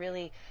able to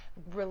really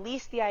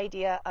release the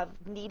idea of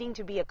needing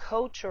to be a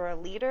coach or a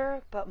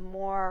leader, but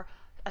more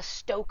a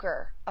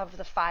stoker of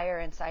the fire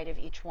inside of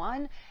each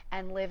one,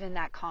 and live in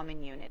that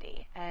common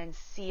unity and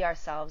see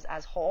ourselves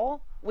as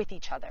whole with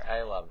each other.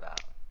 I love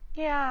that.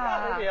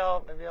 Yeah. Maybe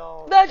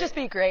I'll. That'd just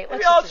be great.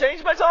 Maybe I'll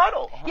change my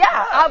title.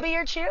 Yeah, I'll be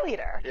your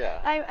cheerleader.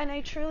 Yeah.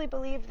 I truly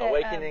believe that.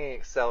 Awakening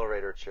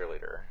Accelerator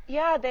Cheerleader.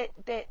 Yeah,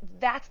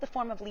 that's the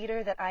form of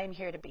leader that I'm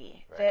here to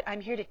be. Right. That I'm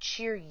here to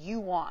cheer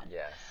you on.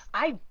 Yes.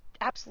 I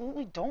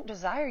absolutely don't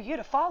desire you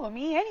to follow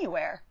me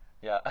anywhere.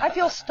 Yeah. I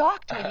feel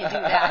stalked when you do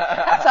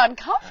that. That's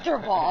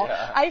uncomfortable.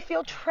 Yeah. I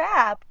feel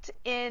trapped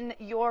in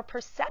your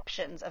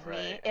perceptions of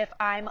me if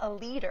I'm a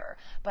leader.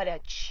 But a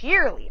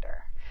cheerleader,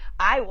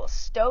 I will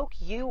stoke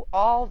you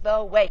all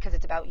the way, because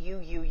it's about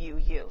you.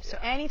 Yeah. So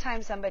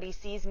anytime somebody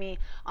sees me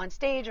on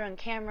stage or on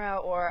camera,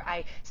 or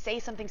I say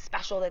something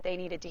special that they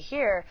needed to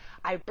hear,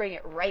 I bring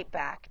it right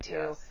back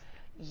to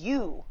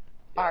you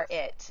are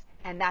it.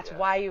 And that's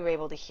why you were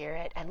able to hear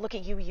it. And look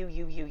at you.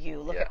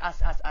 Look at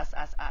us.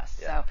 Yeah.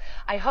 So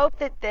I hope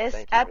that this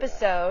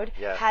episode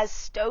has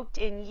stoked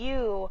in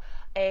you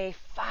a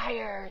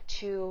fire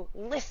to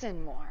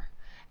listen more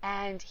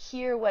and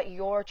hear what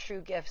your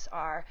true gifts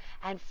are,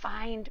 and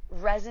find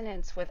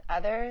resonance with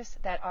others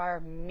that are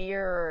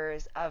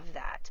mirrors of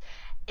that.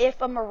 If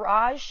a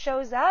mirage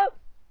shows up,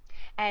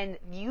 and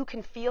you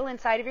can feel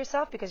inside of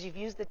yourself, because you've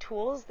used the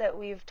tools that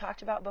we've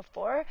talked about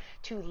before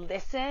to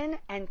listen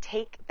and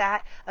take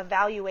that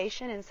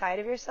evaluation inside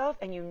of yourself,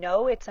 and you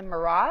know it's a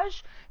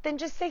mirage, then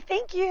just say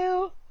thank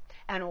you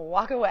and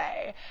walk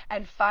away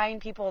and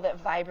find people that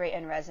vibrate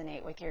and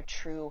resonate with your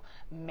true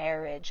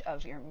marriage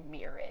of your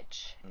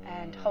mirage.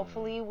 And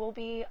hopefully we'll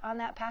be on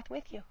that path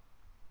with you.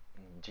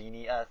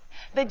 Genie us.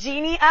 The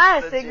Genie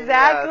us,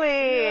 exactly.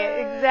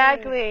 Yay.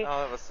 Exactly.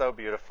 Oh, it was so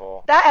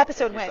beautiful. That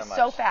episode went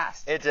so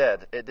fast. It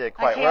did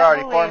quite. We're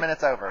already 4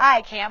 minutes over.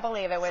 I can't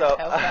believe it went so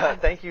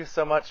fast. Thank you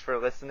so much for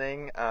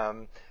listening.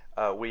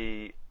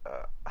 We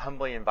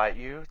humbly invite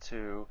you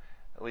to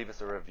leave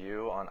us a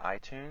review on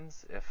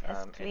iTunes if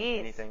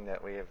anything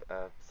that we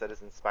have said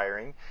is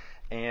inspiring,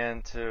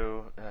 and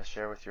to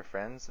share with your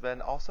friends,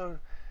 but also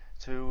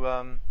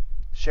to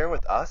share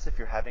with us if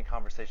you're having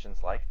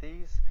conversations like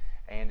these.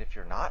 And if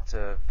you're not,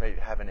 to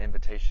have an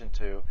invitation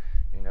to,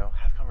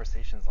 have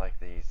conversations like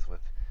these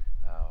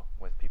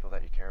with people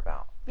that you care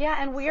about. Yeah,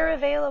 and we are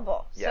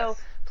available. Yes. So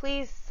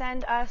please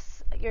send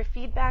us your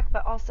feedback,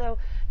 but also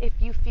if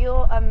you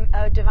feel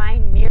a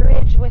divine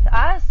mirage with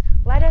us,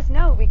 let us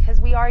know,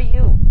 because we are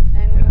you,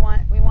 and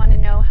we want to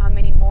know how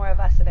many more of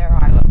us there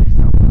are. I love you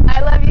so much.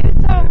 I love you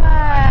so much.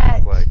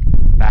 I'm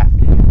just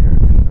basking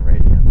in the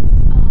radiance.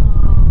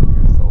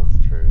 Your soul's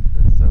truth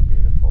is so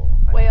beautiful.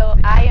 Well,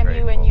 I am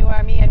you and you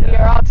are me, and we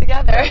are all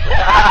together.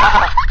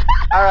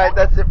 All right,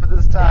 that's it for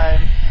this time.